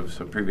example, as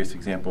a previous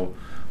example.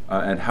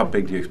 And how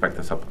big do you expect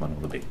the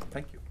supplemental to be?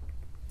 Thank you.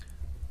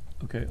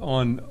 Okay,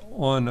 on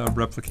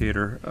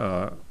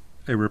Replicator.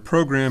 A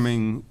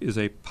reprogramming is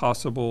a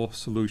possible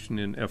solution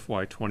in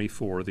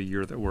FY24, the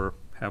year that we're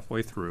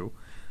halfway through.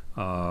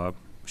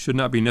 Should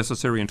not be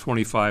necessary in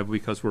 25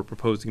 because we're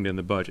proposing it in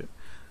the budget.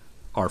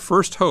 Our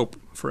first hope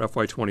for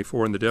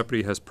FY24, and the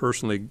Deputy has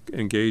personally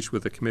engaged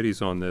with the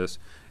committees on this,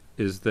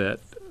 is that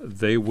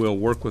they will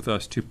work with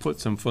us to put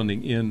some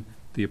funding in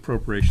the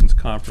appropriations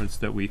conference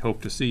that we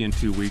hope to see in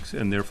 2 weeks,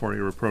 and therefore a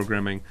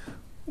reprogramming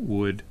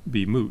would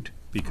be moot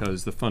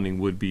because the funding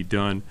would be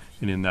done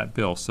and in that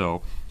bill.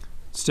 So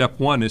step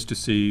one is to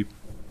see,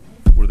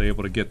 were they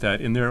able to get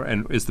that in there,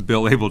 and is the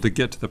bill able to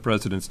get to the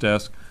President's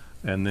desk?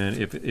 And then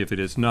if it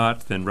is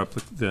not, then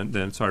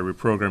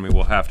reprogramming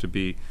will have to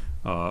be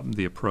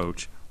the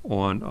approach.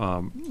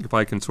 On if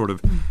I can sort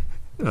of,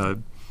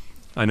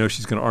 I know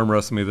she's going to arm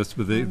wrestle me this,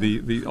 but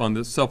the on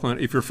the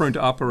supplement, if you're referring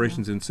to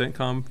operations in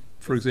CENTCOM,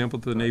 for example,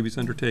 the Navy's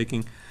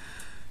undertaking,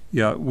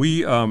 yeah,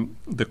 we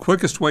the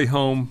quickest way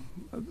home.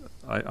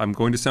 I'm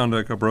going to sound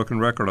like a broken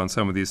record on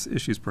some of these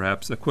issues,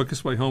 perhaps. The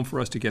quickest way home for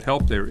us to get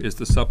help there is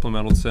the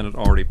supplemental the Senate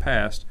already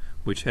passed,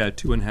 which had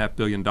 $2.5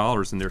 billion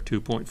in there,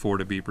 2.4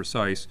 to be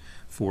precise,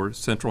 for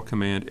Central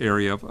Command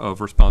area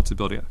of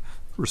responsibility,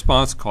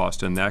 response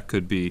cost, and that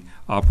could be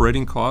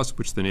operating costs,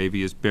 which the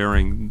Navy is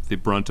bearing the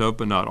brunt of,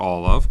 but not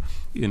all of.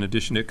 In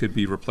addition, it could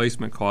be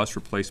replacement costs,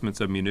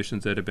 replacements of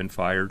munitions that have been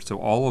fired. So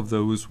all of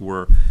those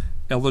were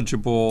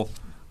eligible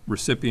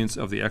recipients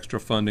of the extra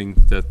funding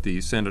that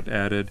the Senate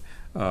added.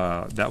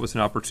 That was an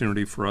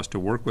opportunity for us to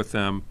work with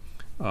them,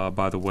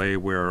 by the way,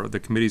 where the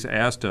committees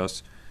asked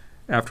us,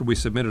 after we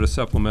submitted a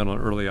supplemental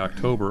in early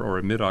October, or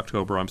in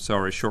mid-October, I'm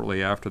sorry,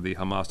 shortly after the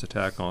Hamas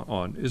attack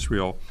on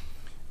Israel,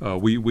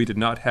 we did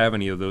not have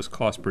any of those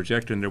costs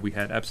projected in there. We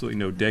had absolutely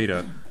no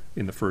data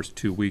in the first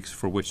 2 weeks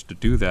for which to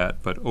do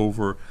that, but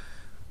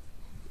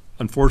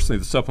unfortunately,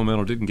 the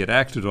supplemental didn't get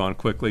acted on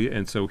quickly,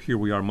 and so here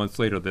we are months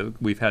later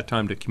that we've had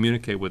time to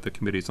communicate with the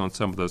committees on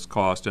some of those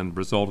costs, and the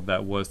result of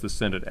that was the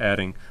Senate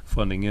adding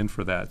funding in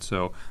for that.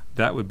 So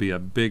that would be a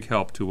big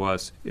help to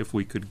us if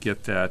we could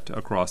get that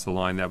across the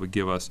line. That would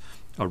give us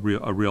a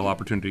real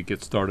opportunity to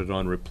get started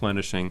on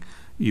replenishing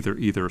either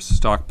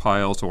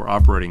stockpiles or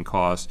operating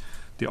costs.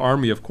 The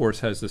Army, of course,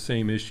 has the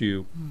same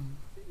issue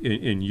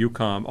in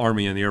EUCOM,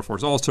 Army and the Air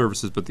Force, all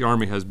services, but the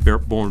Army has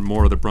borne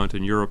more of the brunt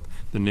in Europe,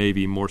 the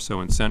Navy more so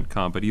in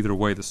CENTCOM. But either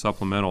way, the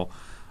supplemental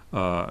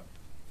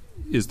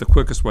is the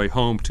quickest way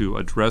home to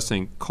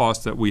addressing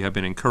costs that we have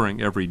been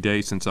incurring every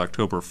day since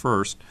October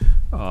 1st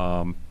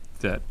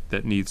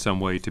that need some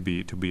way to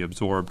be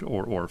absorbed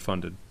or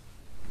funded.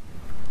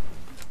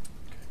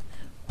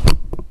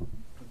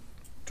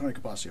 Tony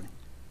Capaccio.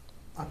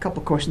 A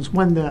couple questions.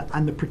 One,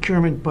 on the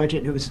procurement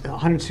budget, it was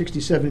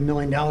 $167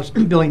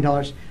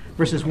 billion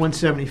versus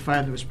 $175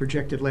 that was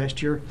projected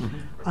last year.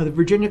 Mm-hmm. The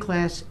Virginia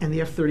class and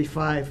the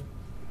F-35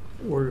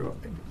 were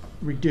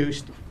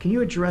reduced. Can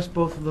you address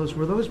both of those?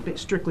 Were those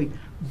strictly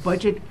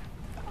budget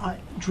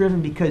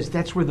driven because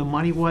that's where the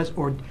money was,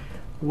 or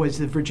was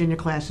the Virginia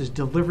class's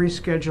delivery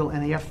schedule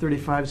and the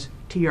F-35's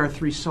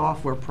TR-3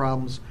 software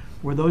problems,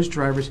 were those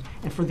drivers?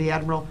 And for the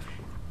Admiral,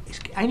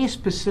 any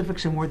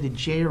specifics on where the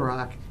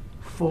JROC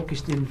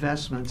focused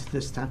investments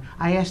this time?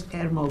 I asked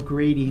Admiral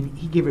Grady, and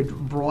he gave a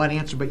broad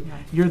answer, but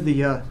you're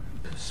the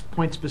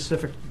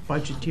point-specific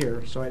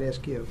budgeteer, so I'd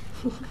ask you.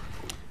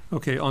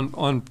 Okay,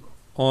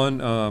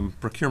 on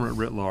procurement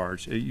writ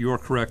large, you are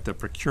correct. The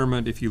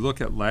procurement, if you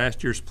look at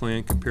last year's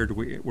plan compared to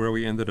where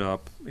we ended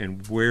up,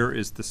 and where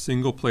is the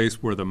single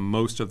place where the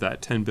most of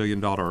that $10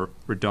 billion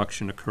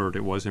reduction occurred,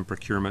 it was in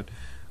procurement.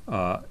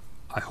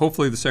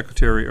 Hopefully the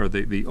Secretary or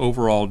the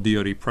overall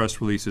DoD press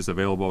release is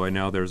available by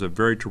now. There's a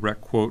very direct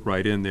quote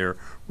right in there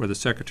where the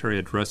Secretary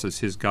addresses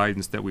his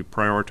guidance that we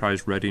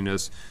prioritize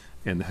readiness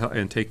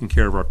and taking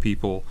care of our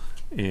people,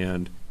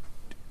 and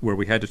where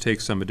we had to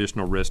take some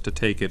additional risk to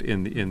take it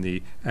in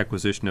the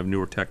acquisition of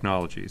newer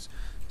technologies.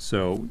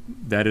 So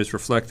that is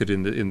reflected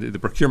in the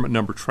procurement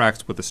number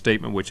tracks with the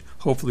statement, which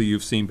hopefully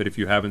you've seen, but if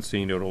you haven't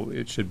seen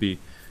it should be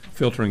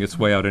filtering its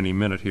way out any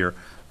minute here.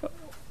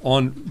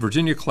 On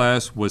Virginia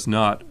class was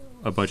not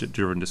a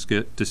budget-driven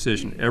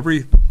decision.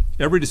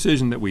 Every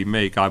decision that we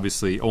make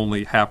obviously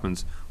only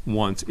happens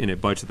once in a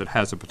budget that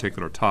has a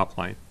particular top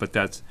line, but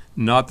that's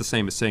not the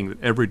same as saying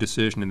that every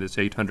decision in this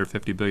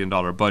 $850 billion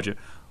budget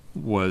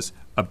was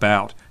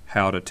about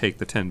how to take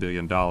the $10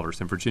 billion.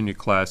 And Virginia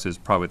class is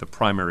probably the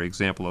primary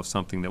example of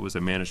something that was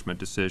a management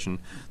decision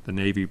the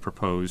Navy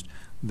proposed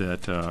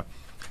that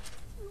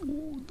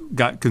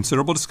got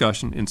considerable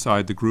discussion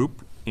inside the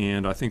group,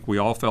 and I think we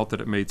all felt that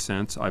it made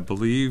sense. I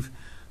believe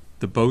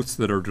the boats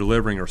that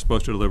are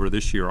supposed to deliver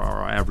this year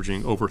are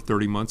averaging over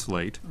 30 months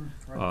late,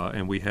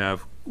 and we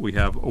have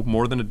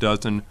more than a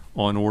dozen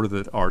on order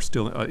that are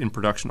still in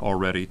production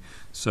already.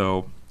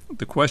 So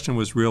the question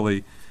was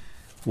really,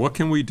 what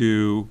can we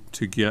do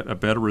to get a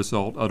better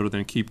result other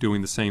than keep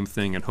doing the same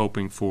thing and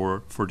hoping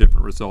for a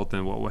different result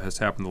than what has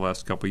happened the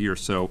last couple of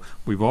years? So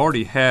we've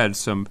already had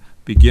some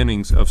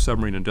beginnings of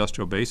submarine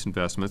industrial base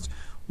investments.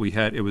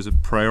 It was a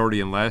priority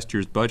in last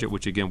year's budget,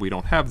 which again, we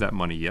don't have that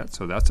money yet,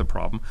 so that's a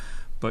problem.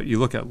 But you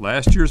look at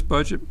last year's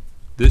budget,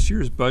 this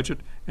year's budget,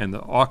 and the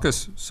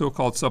AUKUS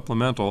so-called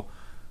supplemental,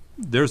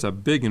 there's a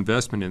big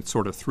investment in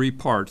sort of three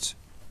parts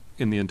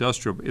in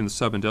the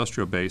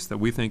sub-industrial base that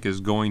we think is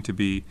going to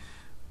be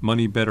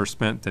money better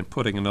spent than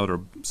putting another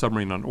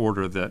submarine on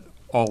order that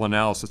all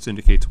analysis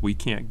indicates we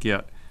can't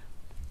get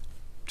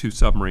 2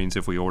 submarines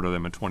if we order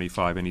them in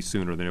 25 any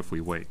sooner than if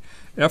we wait.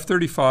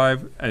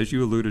 F-35, as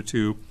you alluded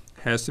to,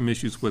 has some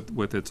issues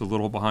with it's a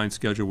little behind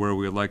schedule where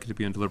we would like it to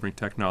be in delivering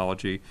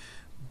technology.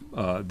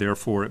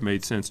 Therefore, it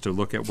made sense to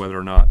look at whether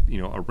or not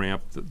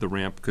the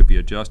ramp could be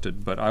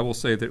adjusted. But I will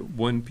say that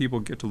when people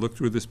get to look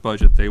through this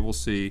budget, they will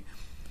see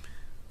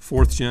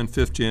 4th gen,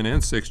 5th gen,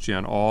 and 6th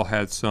gen all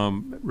had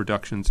some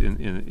reductions in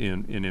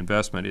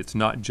investment. It's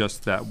not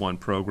just that one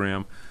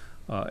program,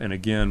 and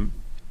again,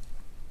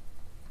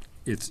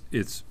 it's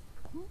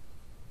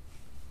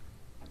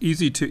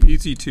easy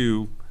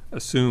to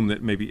assume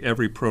that maybe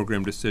every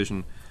program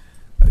decision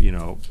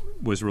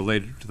was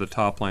related to the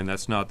top line.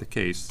 That's not the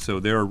case. So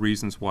there are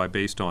reasons why,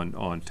 based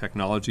on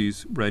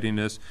technology's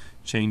readiness,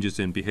 changes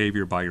in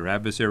behavior by your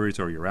adversaries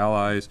or your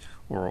allies,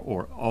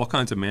 or all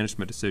kinds of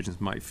management decisions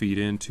might feed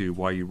into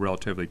why you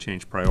relatively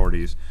change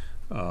priorities.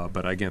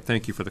 But again,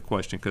 thank you for the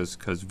question,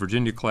 because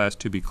Virginia class,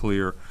 to be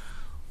clear,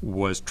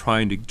 was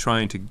trying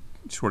to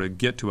sort of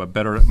get to a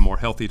better, more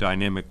healthy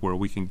dynamic where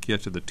we can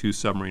get to the 2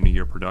 submarine a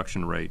year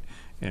production rate.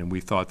 And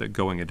we thought that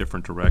going a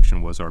different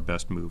direction was our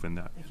best move in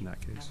that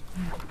case.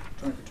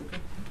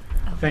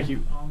 Thank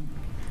you.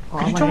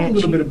 Could you talk a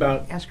little bit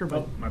about... I asked her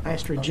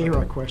a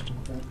JROC question.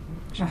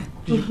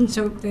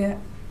 So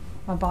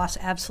my boss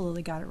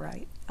absolutely got it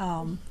right.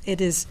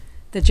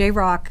 The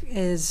JROC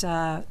is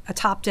a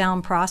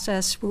top-down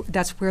process.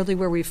 That's really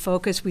where we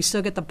focus. We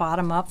still get the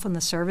bottom up from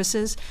the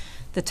services.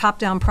 The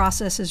top-down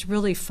process is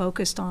really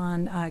focused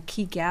on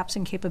key gaps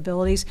and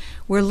capabilities.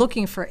 We're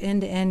looking for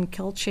end-to-end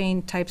kill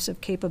chain types of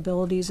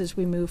capabilities as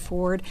we move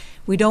forward.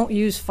 We don't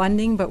use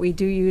funding, but we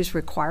do use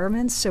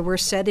requirements. So we're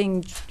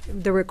setting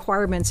the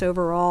requirements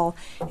overall,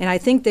 and I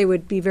think they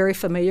would be very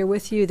familiar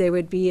with you. They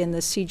would be in the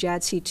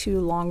CJAD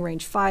C2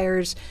 long-range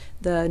fires,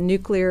 the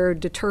nuclear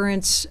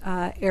deterrence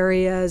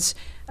areas,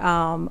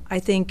 I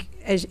think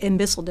in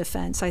missile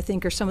defense, I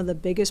think are some of the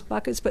biggest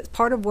buckets. But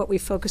part of what we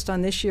focused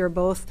on this year,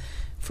 both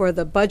for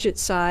the budget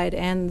side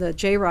and the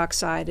JROC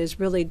side, is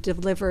really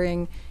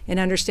delivering and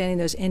understanding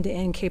those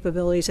end-to-end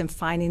capabilities and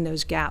finding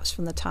those gaps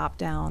from the top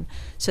down.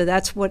 So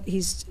that's what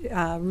he's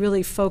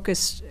really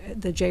focused.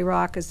 The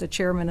JROC, as the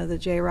chairman of the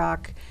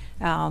JROC,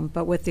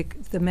 but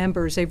with the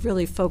members, they've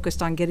really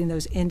focused on getting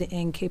those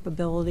end-to-end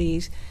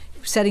capabilities,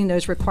 setting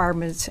those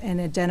requirements,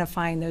 and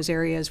identifying those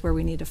areas where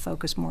we need to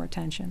focus more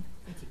attention.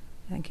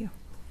 Thank you.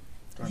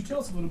 Could you tell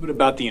us a little bit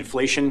about the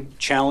inflation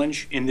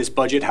challenge in this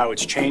budget, how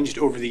it's changed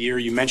over the year?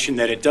 You mentioned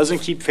that it doesn't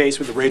keep pace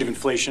with the rate of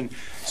inflation.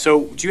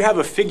 So do you have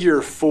a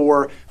figure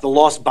for the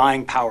lost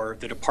buying power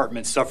the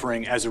department's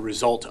suffering as a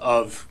result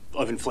of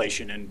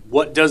inflation? And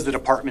what does the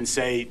department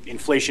say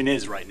inflation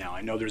is right now?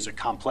 I know there's a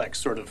complex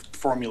sort of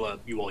formula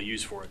you all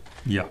use for it.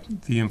 Yeah,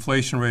 the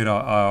inflation rate,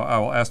 I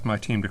will ask my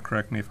team to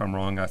correct me if I'm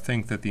wrong. I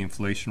think that the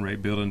inflation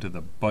rate built into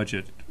the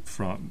budget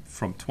from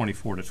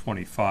 24 to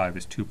 25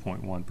 is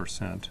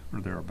 2.1%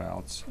 or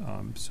thereabouts.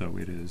 So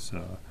it is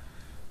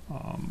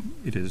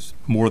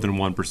more than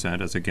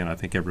 1%, as again I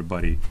think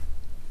everybody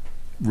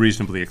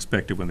reasonably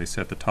expected when they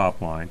set the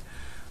top line.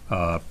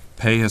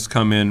 Pay has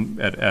come in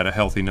at a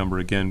healthy number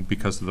again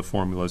because of the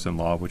formulas in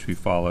law which we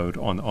followed.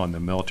 On the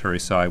military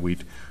side,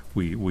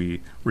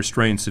 we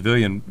restrain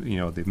civilian,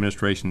 the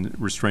administration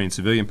restrained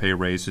civilian pay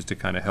raises to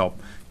kind of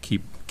help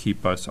keep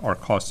our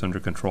costs under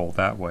control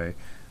that way.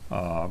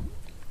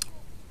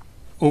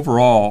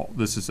 Overall,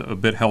 this is a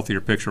bit healthier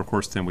picture, of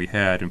course, than we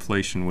had.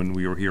 Inflation when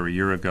we were here a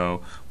year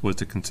ago was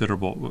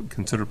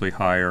considerably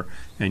higher,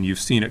 and you've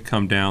seen it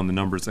come down. The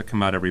numbers that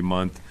come out every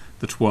month,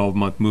 the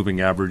 12-month moving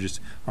averages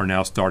are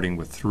now starting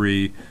with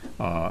 3,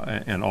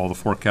 and all the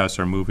forecasts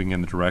are moving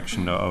in the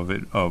direction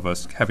of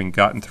us having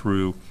gotten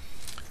through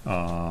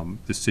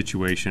this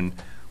situation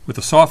with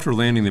a softer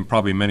landing than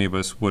probably many of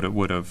us would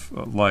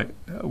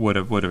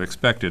have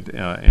expected,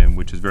 and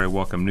which is very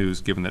welcome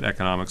news, given that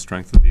economic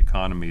strength of the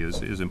economy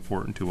is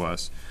important to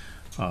us.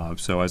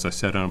 So as I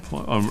said,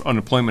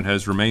 unemployment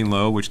has remained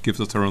low, which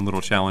gives us our own little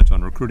challenge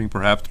on recruiting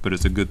perhaps, but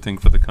it's a good thing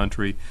for the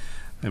country.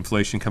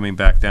 Inflation coming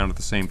back down at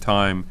the same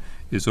time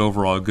is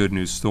overall a good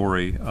news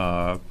story.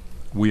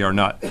 We are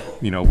not,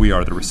 we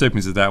are the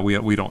recipients of that.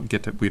 We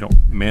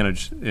don't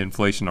manage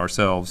inflation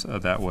ourselves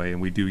that way, and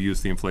we do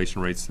use the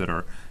inflation rates that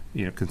are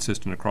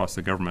consistent across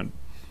the government.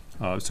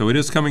 So it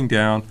is coming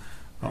down.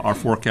 Our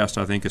forecast,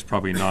 I think, is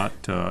probably not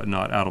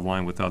out of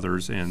line with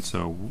others, and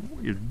so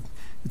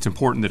it's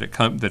important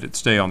that it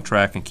stay on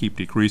track and keep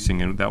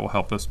decreasing, and that will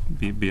help us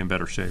be in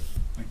better shape.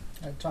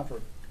 I have time for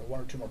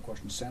one or two more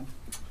questions. Sam?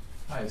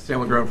 Hi,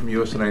 Sam LeGrone from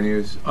USNI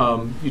News.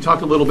 You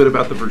talked a little bit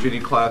about the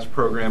Virginia-class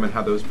program and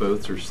how those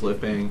boats are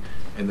slipping,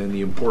 and then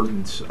the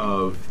importance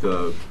of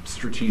the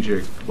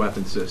strategic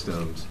weapon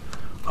systems.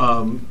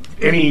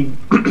 Any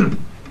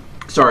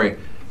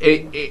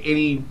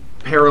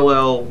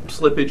parallel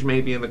slippage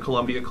maybe in the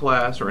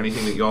Columbia-class, or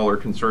anything that y'all are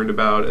concerned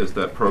about as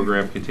that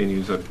program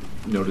continues? I've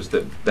noticed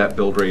that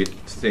build rate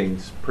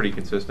stays pretty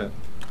consistent.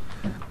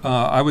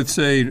 I would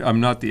say,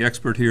 I'm not the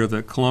expert here,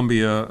 that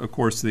Columbia, of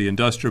course, the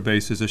industrial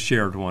base is a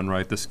shared one,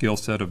 right? The skill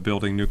set of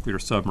building nuclear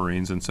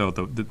submarines, and so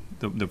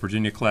the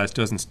Virginia class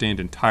doesn't stand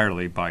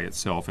entirely by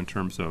itself in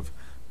terms of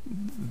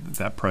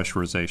that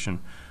pressurization.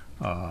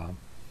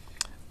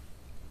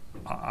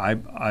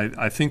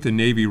 I think the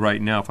Navy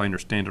right now, if I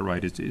understand it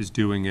right, is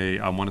doing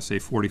I want to say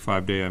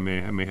 45-day, I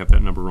may have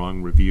that number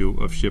wrong, review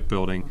of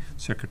shipbuilding.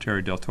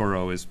 Secretary Del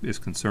Toro is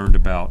concerned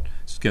about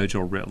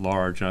schedule writ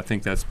large, and I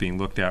think that's being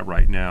looked at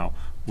right now.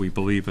 We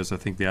believe, as I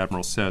think the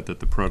Admiral said, that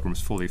the program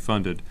is fully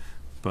funded,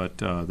 but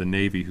the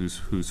Navy,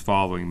 who's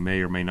following,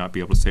 may or may not be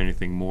able to say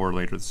anything more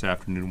later this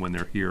afternoon when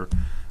they're here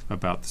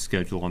about the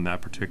schedule on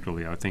that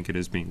particularly. I think it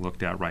is being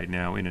looked at right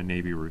now in a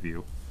Navy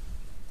review.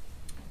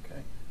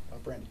 Okay.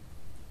 Brandy.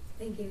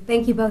 Thank you.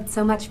 Thank you both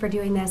so much for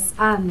doing this.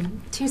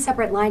 Two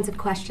separate lines of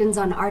questions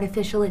on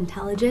artificial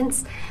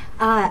intelligence.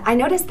 I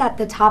noticed that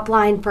the top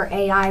line for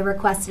AI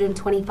requested in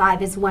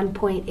 25 is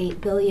 $1.8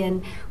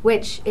 billion,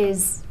 which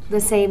is the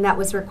same that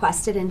was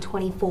requested in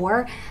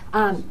 24.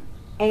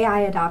 AI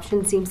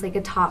adoption seems like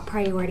a top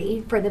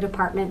priority for the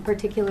department,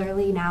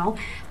 particularly now.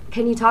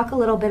 Can you talk a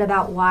little bit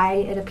about why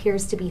it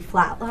appears to be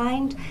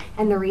flatlined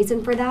and the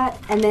reason for that?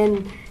 And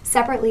then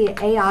separately,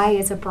 AI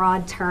is a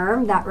broad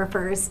term that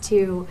refers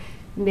to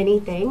many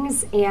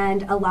things,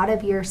 and a lot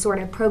of your sort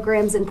of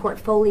programs and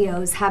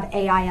portfolios have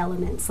AI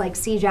elements like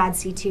CJAD,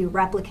 C2,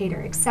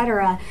 Replicator,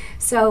 etc.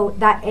 So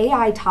that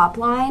AI top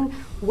line,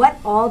 what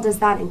all does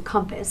that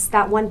encompass,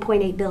 that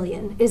 $1.8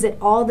 billion? Is it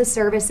all the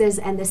services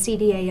and the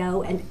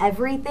CDAO and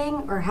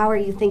everything, or how are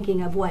you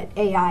thinking of what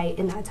AI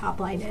in that top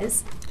line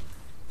is?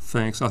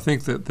 Thanks. I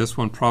think that this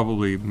one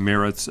probably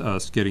merits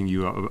us getting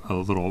you a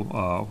little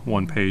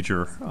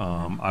one-pager.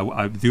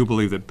 I do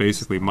believe that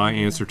basically my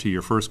answer to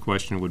your first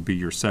question would be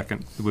your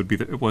second.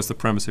 It was the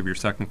premise of your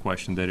second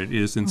question, that it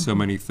is in so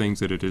many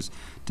things that it is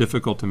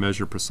difficult to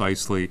measure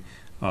precisely.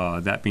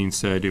 That being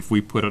said, if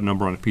we put a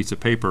number on a piece of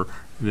paper,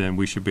 then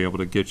we should be able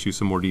to get you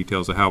some more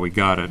details of how we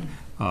got it.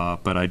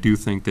 But I do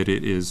think that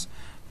it is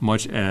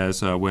much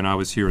as when I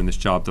was here in this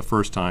job the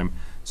first time,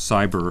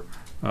 cyber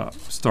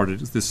started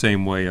the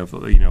same way of,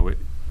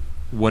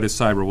 what is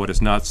cyber, what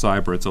is not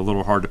cyber. It's a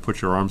little hard to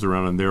put your arms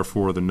around, and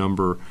therefore the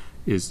number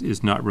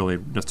is not really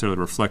necessarily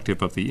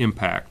reflective of the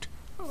impact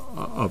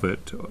of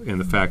it and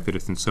the fact that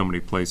it's in so many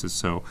places.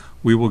 So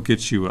we will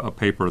get you a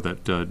paper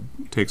that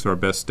takes our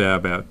best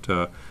stab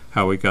at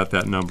how we got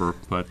that number,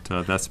 but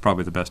that's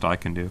probably the best I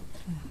can do.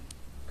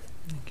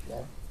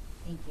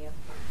 Thank you.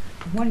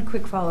 One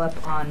quick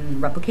follow-up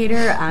on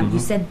Replicator. You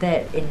said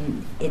that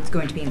it's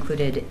going to be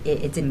included.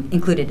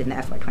 Included in the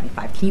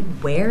FY25. Can you,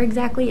 where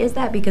exactly is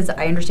that? Because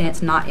I understand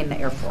it's not in the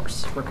Air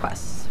Force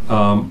requests.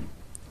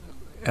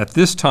 At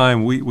this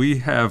time, we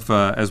have,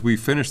 as we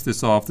finish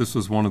this off, this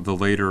was one of the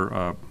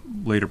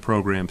later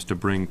programs to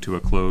bring to a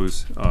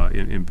close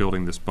in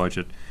building this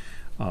budget.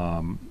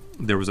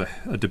 There was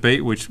a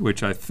debate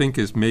which I think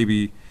is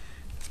maybe,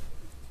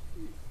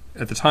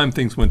 at the time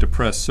things went to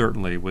press,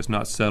 certainly was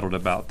not settled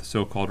about the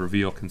so-called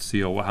reveal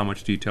conceal, how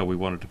much detail we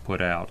wanted to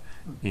put out.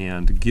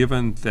 And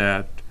given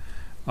that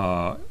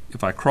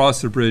if I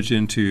cross the bridge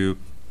into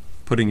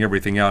putting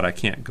everything out, I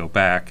can't go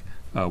back,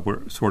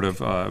 we're sort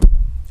of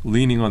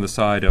leaning on the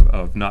side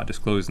of not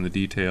disclosing the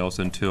details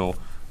until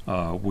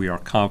we are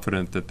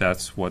confident that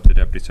that's what the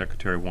Deputy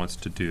Secretary wants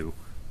to do.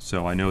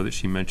 So I know that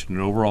she mentioned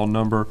an overall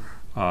number.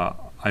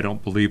 I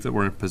don't believe that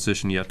we're in a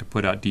position yet to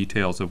put out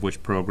details of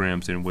which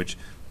programs in which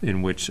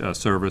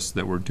service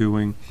that we're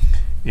doing,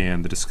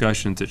 and the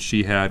discussions that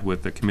she had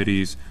with the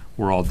committees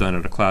were all done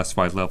at a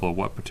classified level of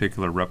what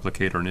particular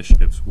Replicator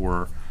initiatives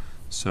were.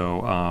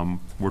 So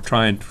we're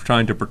trying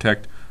to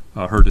protect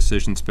her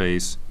decision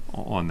space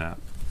on that.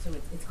 So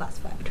it's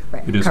classified,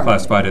 right? It is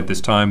classified at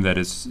this time. That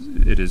is,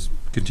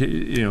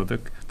 the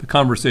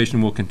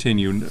conversation will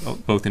continue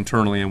both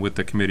internally and with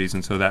the committees,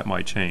 and so that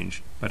might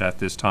change. But at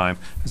this time,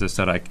 as I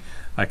said,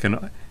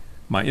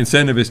 my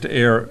incentive is to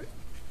err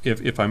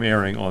if I'm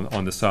erring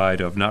on the side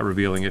of not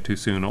revealing it too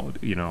soon,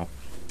 Okay, I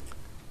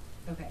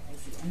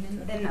see.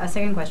 And then a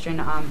second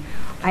question.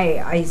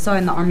 I saw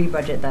in the Army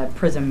budget that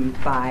PRISM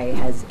buy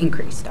has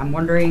increased. I'm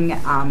wondering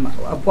at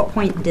what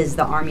point does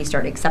the Army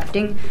start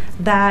accepting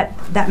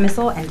that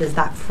missile, and does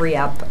that free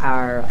up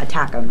our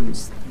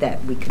ATACMS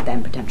that we could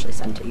then potentially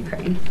send to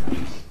Ukraine?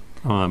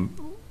 I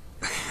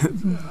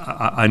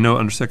know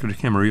Undersecretary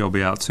Camarillo will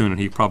be out soon,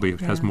 and he probably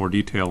has more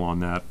detail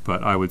on that,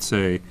 but I would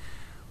say,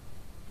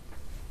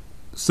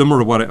 similar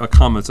to what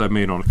comments I've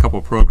made on a couple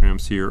of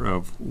programs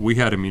here, we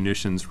had a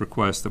munitions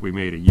request that we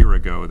made a year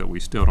ago that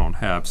we still don't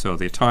have. So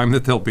the time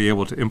that they'll be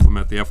able to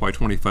implement the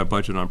FY25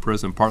 budget on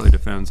PRISM partly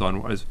depends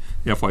on is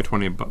the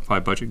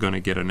FY25 budget going to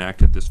get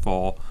enacted this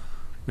fall,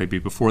 maybe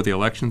before the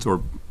elections,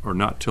 or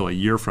not till a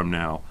year from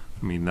now.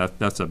 I mean,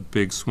 that's a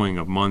big swing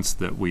of months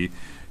that we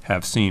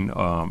have seen.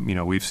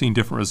 We've seen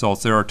different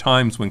results. There are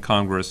times when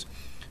Congress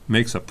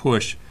makes a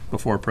push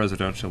before a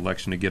presidential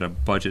election to get a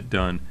budget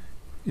done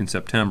in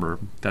September.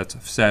 That's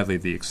sadly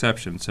the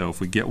exception. So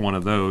if we get one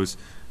of those,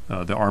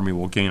 the Army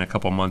will gain a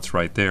couple months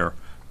right there.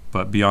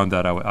 But beyond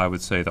that, I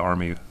would say the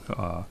Army,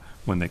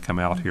 when they come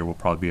out here, will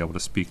probably be able to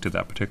speak to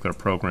that particular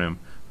program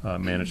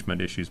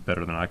management issues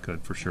better than I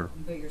could, for sure.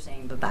 But you're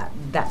saying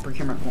that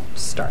procurement won't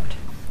start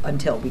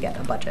until we get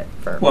a budget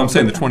for. Well, I'm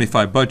saying the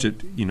 25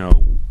 budget.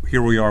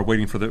 Here we are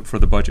waiting for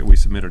the budget we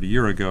submitted a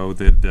year ago.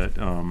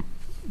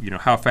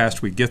 How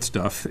fast we get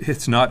stuff,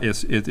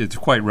 it's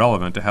quite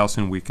relevant to how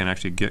soon we can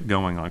actually get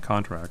going on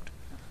contract.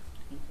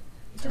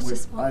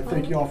 I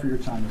thank you all for your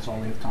time. That's all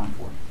we have time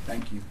for.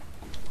 Thank you.